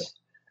me too.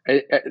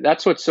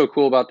 That's what's so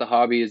cool about the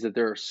hobby, is that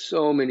there are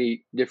so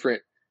many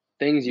different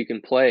things you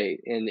can play.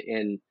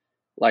 And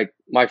like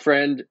my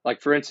friend,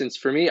 like for instance,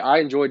 for me, I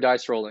enjoy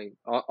dice rolling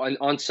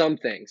on some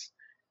things,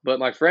 but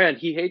my friend,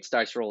 he hates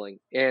dice rolling.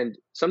 And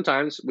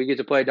sometimes we get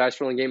to play a dice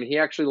rolling game and he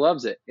actually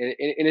loves it. And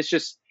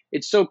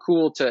it's so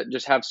cool to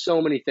just have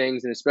so many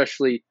things. And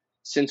especially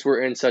since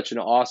we're in such an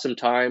awesome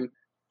time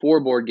for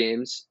board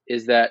games,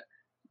 is that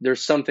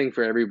there's something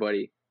for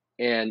everybody.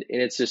 And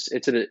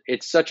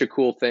it's such a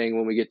cool thing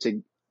when we get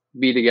to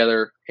be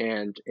together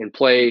and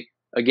play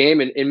a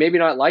game and maybe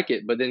not like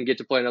it, but then get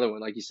to play another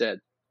one, like you said.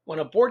 When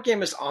a board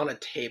game is on a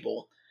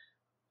table,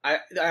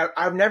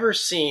 I've never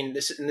seen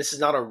this, and this is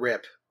not a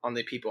rip on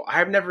the people.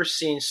 I've never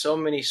seen so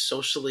many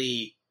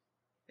socially,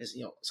 it's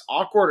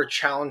awkward or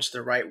challenge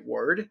the right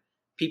word,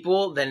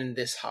 people than in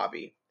this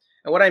hobby.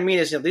 And what I mean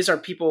is, these are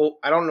people,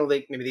 I don't know,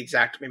 maybe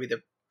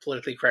the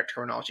politically correct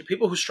terminology,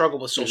 people who struggle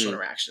with social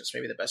interactions,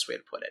 maybe the best way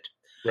to put it.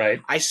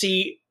 Right. I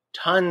see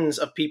tons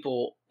of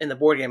people in the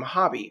board game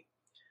hobby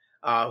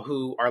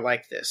who are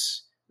like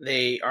this.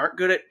 They aren't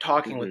good at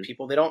talking with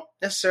people. They don't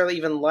necessarily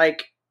even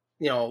like,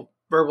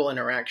 verbal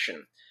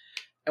interaction.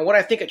 And what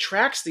I think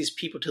attracts these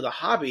people to the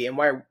hobby and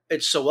why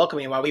it's so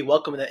welcoming and why we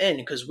welcome them in,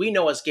 because we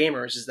know as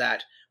gamers, is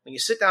that when you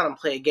sit down and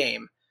play a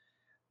game,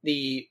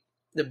 the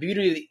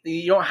beauty,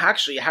 you don't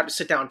actually have to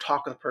sit down and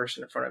talk with the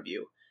person in front of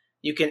you.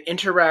 You can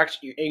interact,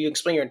 you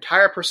explain your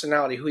entire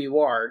personality, who you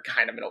are,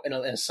 kind of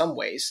in some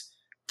ways,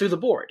 through the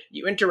board.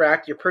 You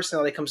interact, your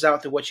personality comes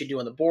out through what you do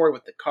on the board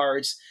with the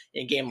cards.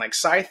 In a game like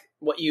Scythe,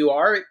 what you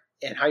are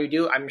and how you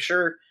do, I'm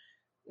sure,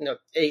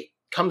 it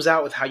comes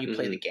out with how you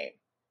play the game.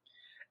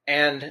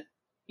 And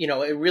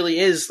it really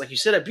is, like you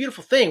said, a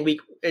beautiful thing.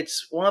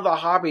 It's one of the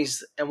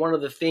hobbies and one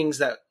of the things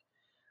that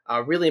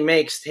really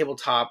makes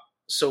tabletop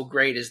so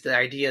great is the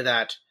idea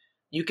that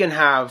you can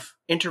have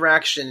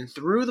interaction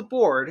through the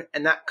board,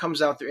 and that comes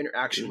out through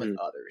interaction with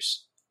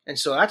others. And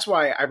so that's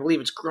why I believe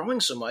it's growing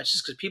so much,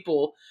 is because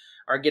people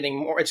are getting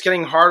more. It's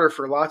getting harder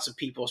for lots of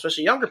people,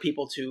 especially younger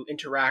people, to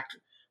interact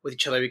with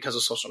each other because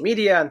of social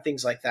media and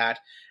things like that.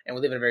 And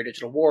we live in a very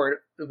digital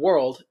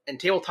world, and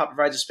tabletop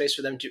provides a space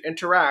for them to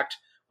interact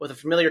with a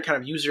familiar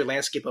kind of user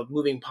landscape of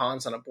moving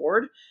pawns on a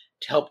board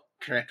to help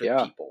connect with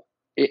people.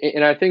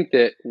 And I think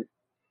that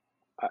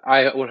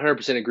I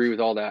 100% agree with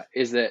all that.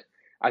 Is that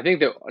I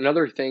think that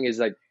another thing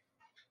is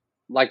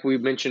like we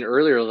mentioned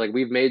earlier, like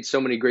we've made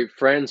so many great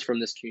friends from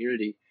this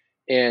community,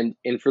 and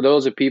for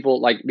those of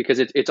people, like, because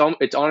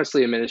it's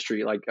honestly a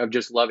ministry, like, of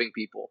just loving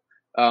people.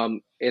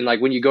 And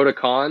like when you go to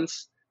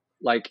cons,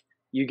 like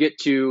you get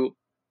to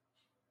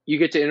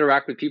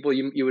interact with people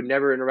you would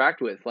never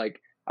interact with. Like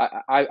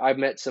I've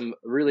met some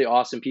really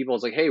awesome people.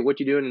 It's like, hey, what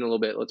you doing in a little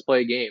bit? Let's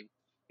play a game.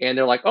 And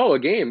they're like, oh, a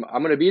game,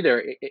 I'm going to be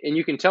there. And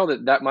you can tell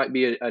that might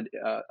be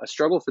a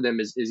struggle for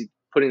them is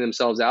putting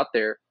themselves out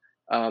there.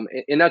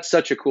 And that's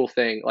such a cool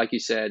thing. Like you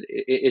said,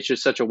 it's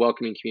just such a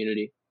welcoming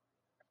community.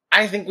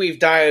 I think we've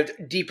dived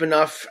deep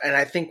enough, and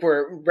I think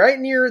we're right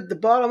near the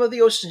bottom of the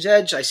ocean's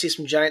edge. I see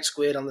some giant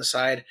squid on the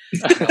side,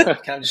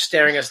 kind of just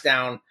staring us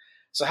down.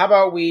 So how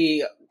about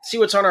we see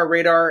what's on our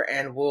radar,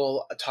 and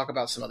we'll talk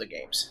about some other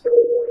games.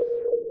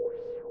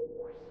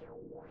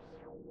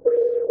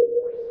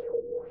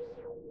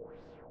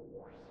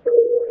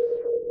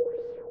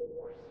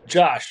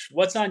 Josh,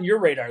 what's on your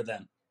radar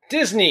then?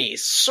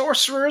 Disney's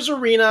Sorcerer's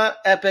Arena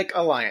Epic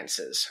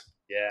Alliances.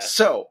 Yeah.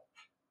 So,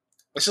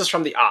 this is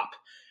from the Op.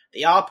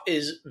 The Op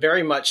is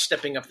very much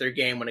stepping up their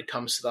game when it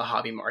comes to the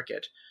hobby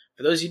market.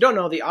 For those of you who don't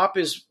know, the Op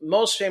is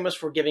most famous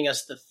for giving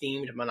us the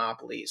themed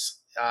monopolies.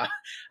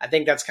 I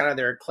think that's kind of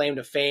their claim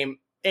to fame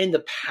in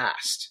the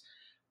past.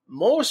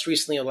 Most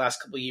recently, in the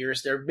last couple of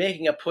years, they're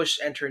making a push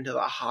to enter into the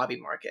hobby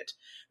market.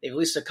 They've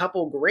released a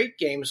couple great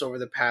games over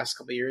the past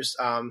couple of years.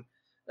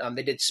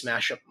 They did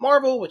Smash Up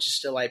Marvel, which is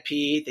still IP.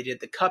 They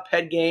did the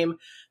Cuphead game.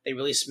 They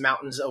released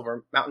Mountains Out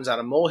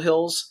of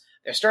Molehills.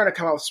 They're starting to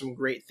come out with some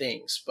great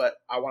things. But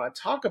I want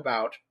to talk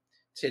about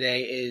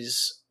today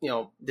is,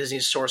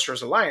 Disney's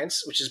Sorcerer's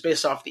Alliance, which is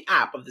based off the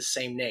app of the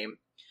same name.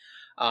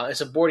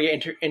 It's a board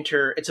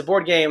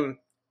game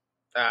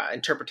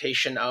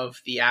interpretation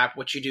of the app.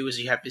 What you do is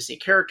you have Disney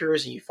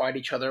characters and you fight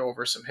each other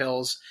over some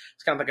hills.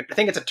 It's kind of like I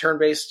think it's a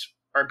turn-based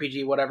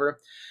RPG, whatever.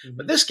 Mm-hmm.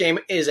 But this game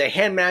is a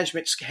hand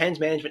management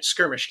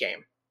skirmish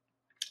game.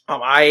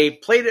 I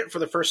played it for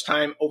the first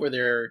time over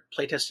their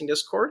playtesting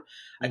Discord.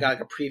 Mm-hmm. I got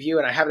like a preview,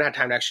 and I haven't had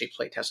time to actually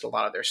playtest a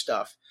lot of their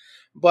stuff.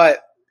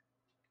 But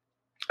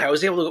I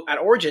was able to, at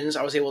Origins,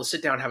 I was able to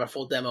sit down and have a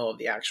full demo of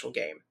the actual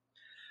game.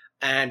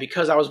 And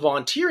because I was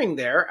volunteering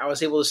there, I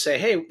was able to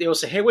say, they will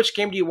say, hey, which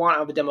game do you want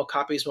out of the demo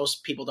copies?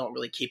 Most people don't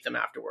really keep them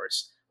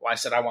afterwards. Well, I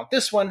said, I want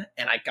this one,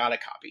 and I got a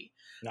copy.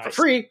 Nice. For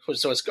free,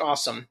 so it's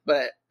awesome.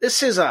 But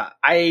this is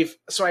I've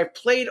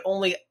played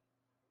only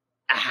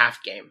a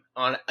half game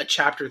on a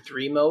chapter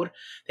 3 mode.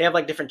 They have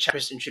like different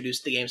chapters to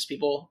introduce the games to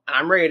people, and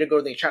I'm ready to go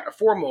to the chapter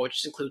 4 mode,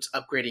 which includes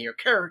upgrading your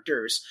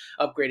characters,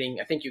 I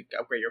think you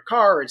upgrade your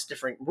cards,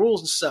 different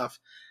rules and stuff.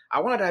 I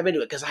want to dive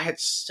into it because I had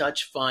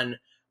such fun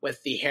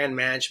with the hand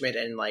management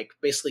and like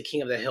basically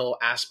King of the Hill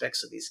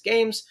aspects of these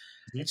games.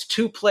 Mm-hmm. It's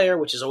 2-player,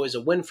 which is always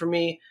a win for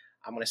me.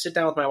 I'm going to sit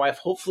down with my wife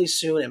hopefully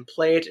soon and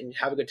play it and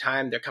have a good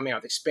time. They're coming out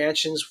with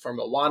expansions for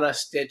Moana,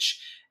 Stitch,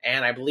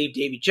 and I believe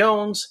Davy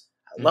Jones.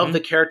 I love the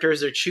characters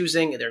they're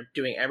choosing. They're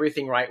doing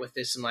everything right with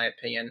this, in my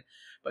opinion.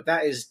 But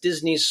that is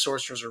Disney's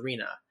Sorcerer's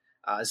Arena.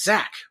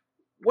 Zach,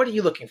 what are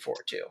you looking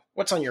forward to?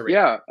 What's on your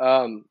radar?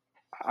 Yeah,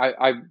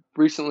 I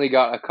recently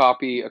got a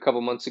copy a couple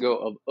months ago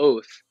of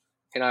Oath,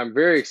 and I'm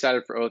very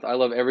excited for Oath. I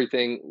love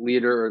everything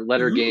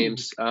letter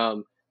games.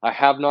 I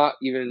have not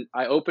even,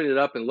 I opened it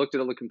up and looked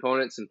at all the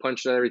components and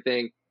punched out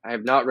everything. I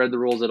have not read the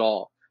rules at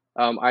all.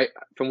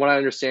 From what I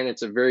understand,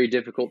 it's a very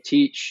difficult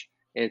teach.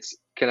 It's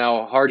kind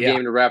of a hard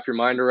game to wrap your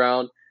mind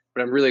around,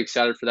 but I'm really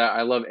excited for that.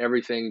 I love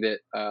everything that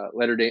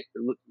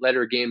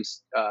letter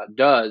games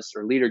does,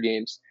 or leader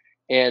games.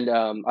 And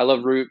I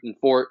love Root and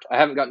Fort. I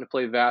haven't gotten to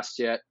play Vast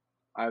yet.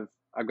 I've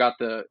got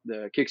the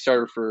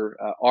Kickstarter for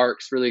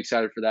Arcs, really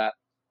excited for that.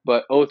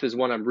 But Oath is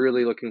one I'm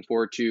really looking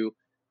forward to,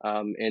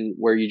 and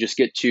where you just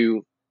get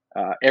to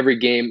every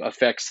game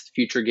affects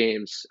future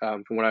games,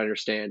 from what I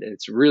understand, and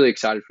it's really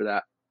excited for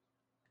that.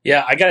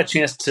 Yeah, I got a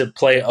chance to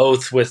play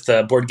Oath with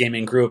the board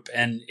gaming group,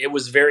 and it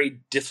was very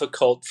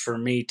difficult for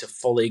me to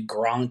fully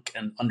gronk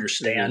and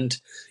understand,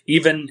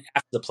 even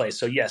after the play.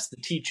 So yes, the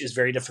teach is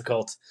very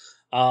difficult.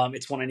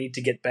 It's one I need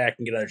to get back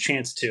and get another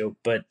chance to,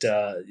 but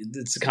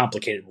it's a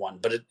complicated one,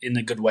 but in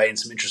a good way and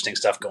some interesting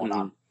stuff going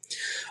on.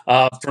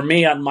 For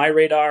me, on my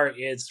radar,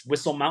 it's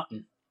Whistle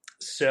Mountain.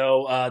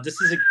 So this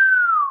is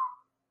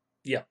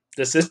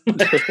this is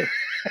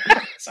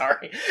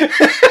Sorry.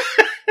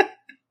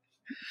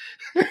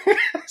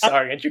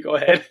 Sorry, Andrew, go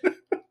ahead.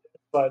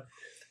 But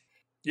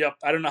yep,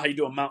 I don't know how you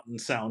do a mountain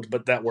sound,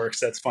 but that works.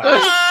 That's fine.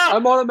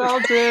 I'm on a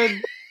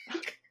mountain.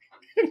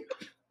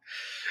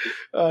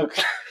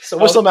 Okay. So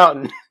Whistle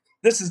Mountain.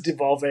 This is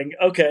devolving.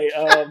 Okay.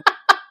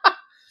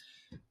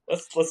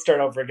 Let's start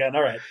over again.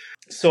 All right.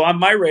 So on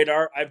my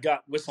radar, I've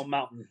got Whistle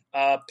Mountain.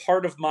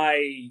 Part of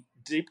my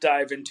deep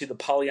dive into the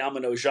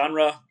polyomino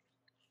genre.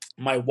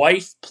 My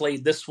wife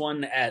played this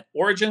one at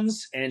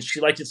Origins, and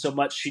she liked it so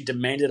much she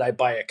demanded I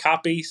buy a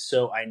copy,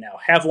 so I now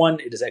have one.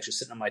 It is actually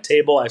sitting on my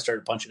table. I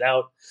started to punch it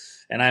out,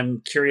 and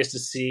I'm curious to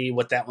see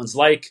what that one's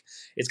like.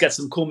 It's got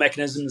some cool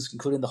mechanisms,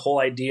 including the whole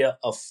idea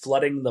of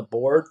flooding the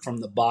board from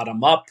the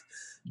bottom up,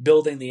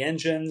 building the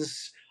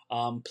engines,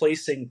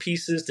 placing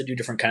pieces to do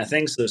different kind of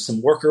things. So there's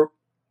some worker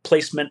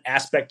placement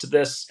aspect to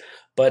this,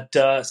 but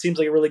seems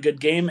like a really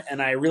good game,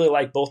 and I really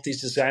like both these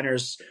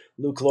designers,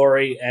 Luke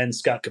Laurie and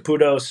Scott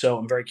Caputo, so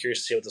I'm very curious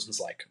to see what this one's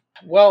like.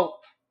 Well,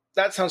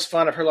 that sounds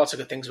fun. I've heard lots of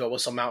good things about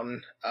Whistle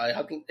Mountain.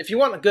 If you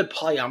want a good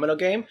polyomino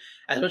game,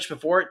 as mentioned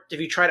before,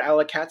 have you tried Isle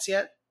of Cats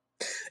yet?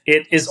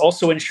 It is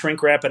also in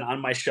shrink wrap and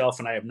on my shelf,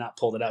 and I have not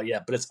pulled it out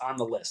yet, but it's on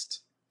the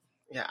list.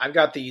 Yeah, I've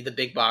got the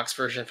big box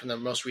version from the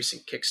most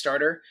recent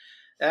Kickstarter.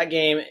 That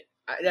game,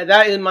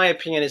 that in my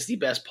opinion, is the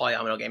best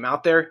polyomino game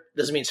out there.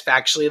 Doesn't mean it's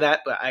factually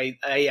that, but I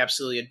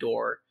absolutely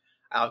adore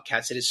Isle of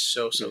Cats. It is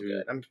so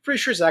good. I'm pretty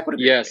sure Zach would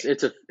agree. Yes,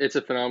 it's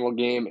a phenomenal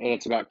game, and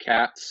it's about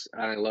cats,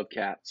 and I love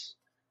cats.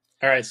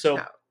 All right, so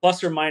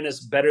plus or minus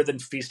better than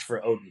Feast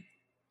for Odin?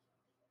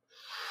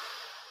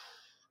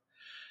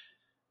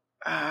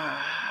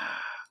 I've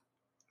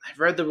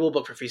read the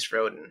rulebook for Feast for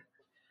Odin.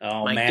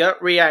 Oh, my man.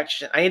 gut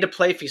reaction, I need to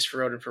play Feast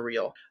for Odin for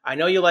real. I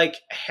know you like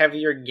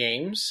heavier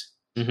games.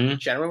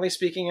 Generally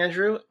speaking,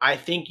 Andrew, I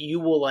think you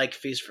will like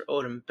Feast for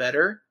Odin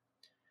better,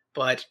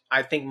 but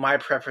I think my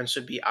preference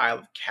would be Isle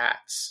of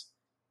Cats.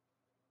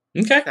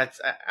 Okay.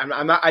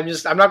 I'm not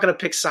going to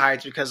pick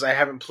sides because I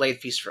haven't played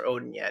Feast for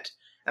Odin yet,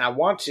 and I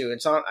want to.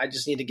 I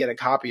just need to get a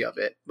copy of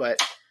it,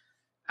 but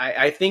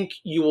I think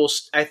you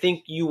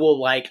will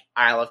like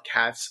Isle of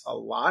Cats a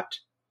lot,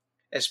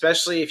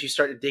 especially if you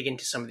start to dig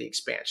into some of the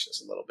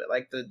expansions a little bit,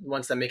 like the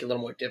ones that make it a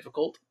little more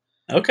difficult.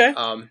 Okay.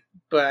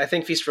 But I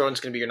think Feast for Odin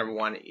is going to be your number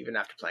one, even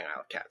after playing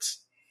Isle of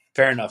Cats.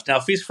 Fair enough. Now,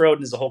 Feast for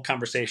Odin is a whole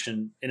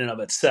conversation in and of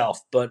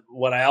itself, but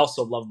what I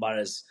also love about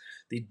it is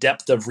the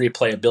depth of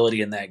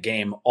replayability in that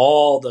game.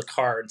 All the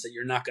cards that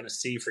you're not going to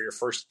see for your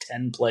first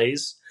 10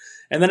 plays.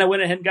 And then I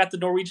went ahead and got the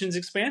Norwegians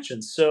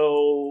expansion,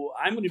 so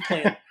I'm going to be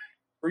playing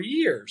for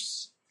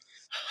years.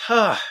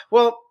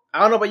 Well, I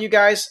don't know about you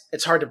guys.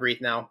 It's hard to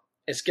breathe now.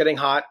 It's getting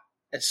hot.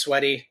 It's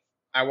sweaty.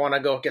 I want to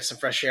go get some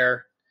fresh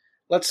air.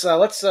 Let's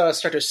start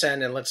to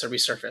ascend and let's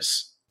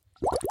resurface.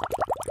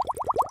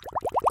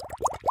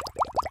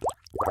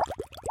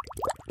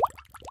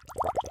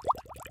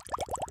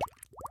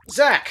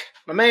 Zach,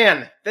 my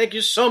man, thank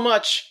you so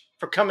much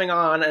for coming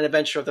on an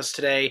adventure with us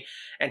today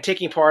and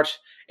taking part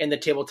in the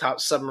Tabletop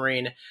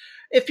Submarine.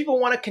 If people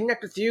want to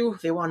connect with you,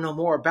 they want to know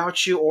more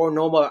about you or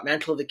know more about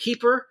Mantle of the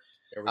Keeper,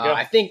 There we go.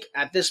 I think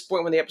at this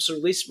point when the episode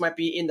released, might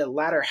be in the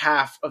latter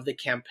half of the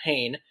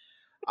campaign.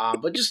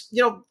 But just,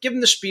 give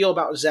them the spiel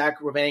about Zach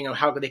Rovang and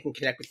how they can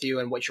connect with you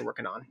and what you're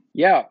working on.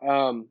 Yeah,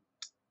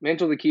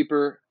 Mantle of the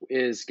Keeper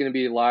is going to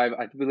be live,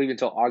 I believe,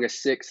 until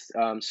August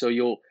 6th.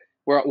 So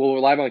we're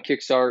live on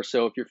Kickstarter.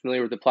 So if you're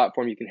familiar with the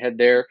platform, you can head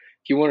there.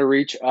 If you want to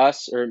reach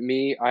us or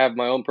me, I have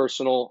my own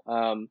personal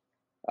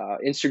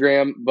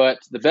Instagram. But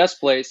the best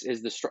place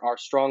is our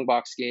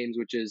Strongbox Games,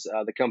 which is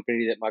the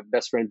company that my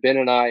best friend Ben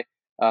and I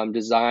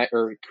designed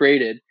or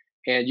created.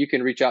 And you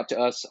can reach out to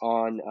us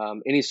on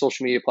any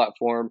social media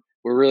platform.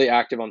 We're really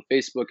active on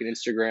Facebook and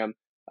Instagram.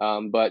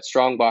 But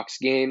Strongbox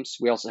Games,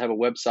 we also have a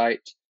website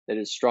that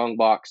is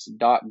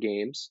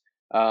strongbox.games.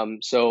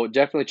 So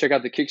definitely check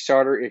out the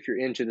Kickstarter if you're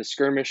into the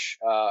skirmish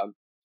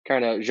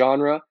kind of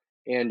genre.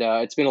 And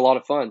it's been a lot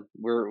of fun.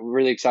 We're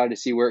really excited to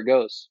see where it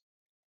goes.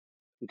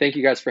 And thank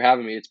you guys for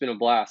having me. It's been a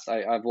blast.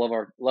 I've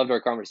loved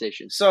our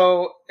conversation.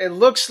 So it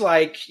looks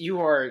like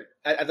you are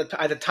at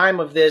the time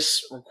of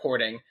this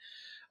recording,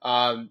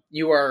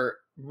 you are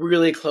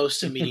really close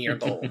to meeting your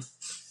goal.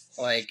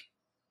 Like,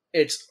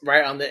 it's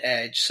right on the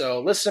edge.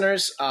 So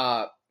listeners,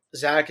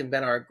 Zach and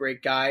Ben are a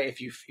great guy. If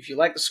you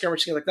like the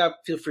skirmishing like that,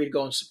 feel free to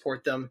go and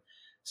support them.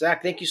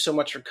 Zach, thank you so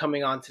much for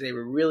coming on today. We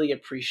really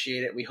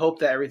appreciate it. We hope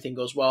that everything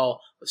goes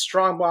well with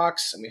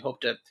Strongbox, and we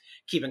hope to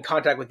keep in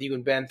contact with you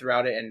and Ben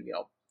throughout it, and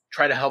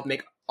try to help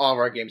make all of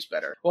our games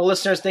better. Well,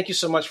 listeners, thank you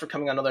so much for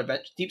coming on another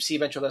deep sea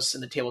adventure with us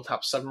in the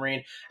Tabletop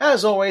Submarine.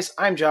 As always,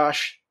 I'm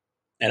Josh.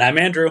 And I'm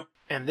Andrew.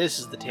 And this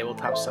is the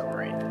Tabletop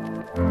Submarine.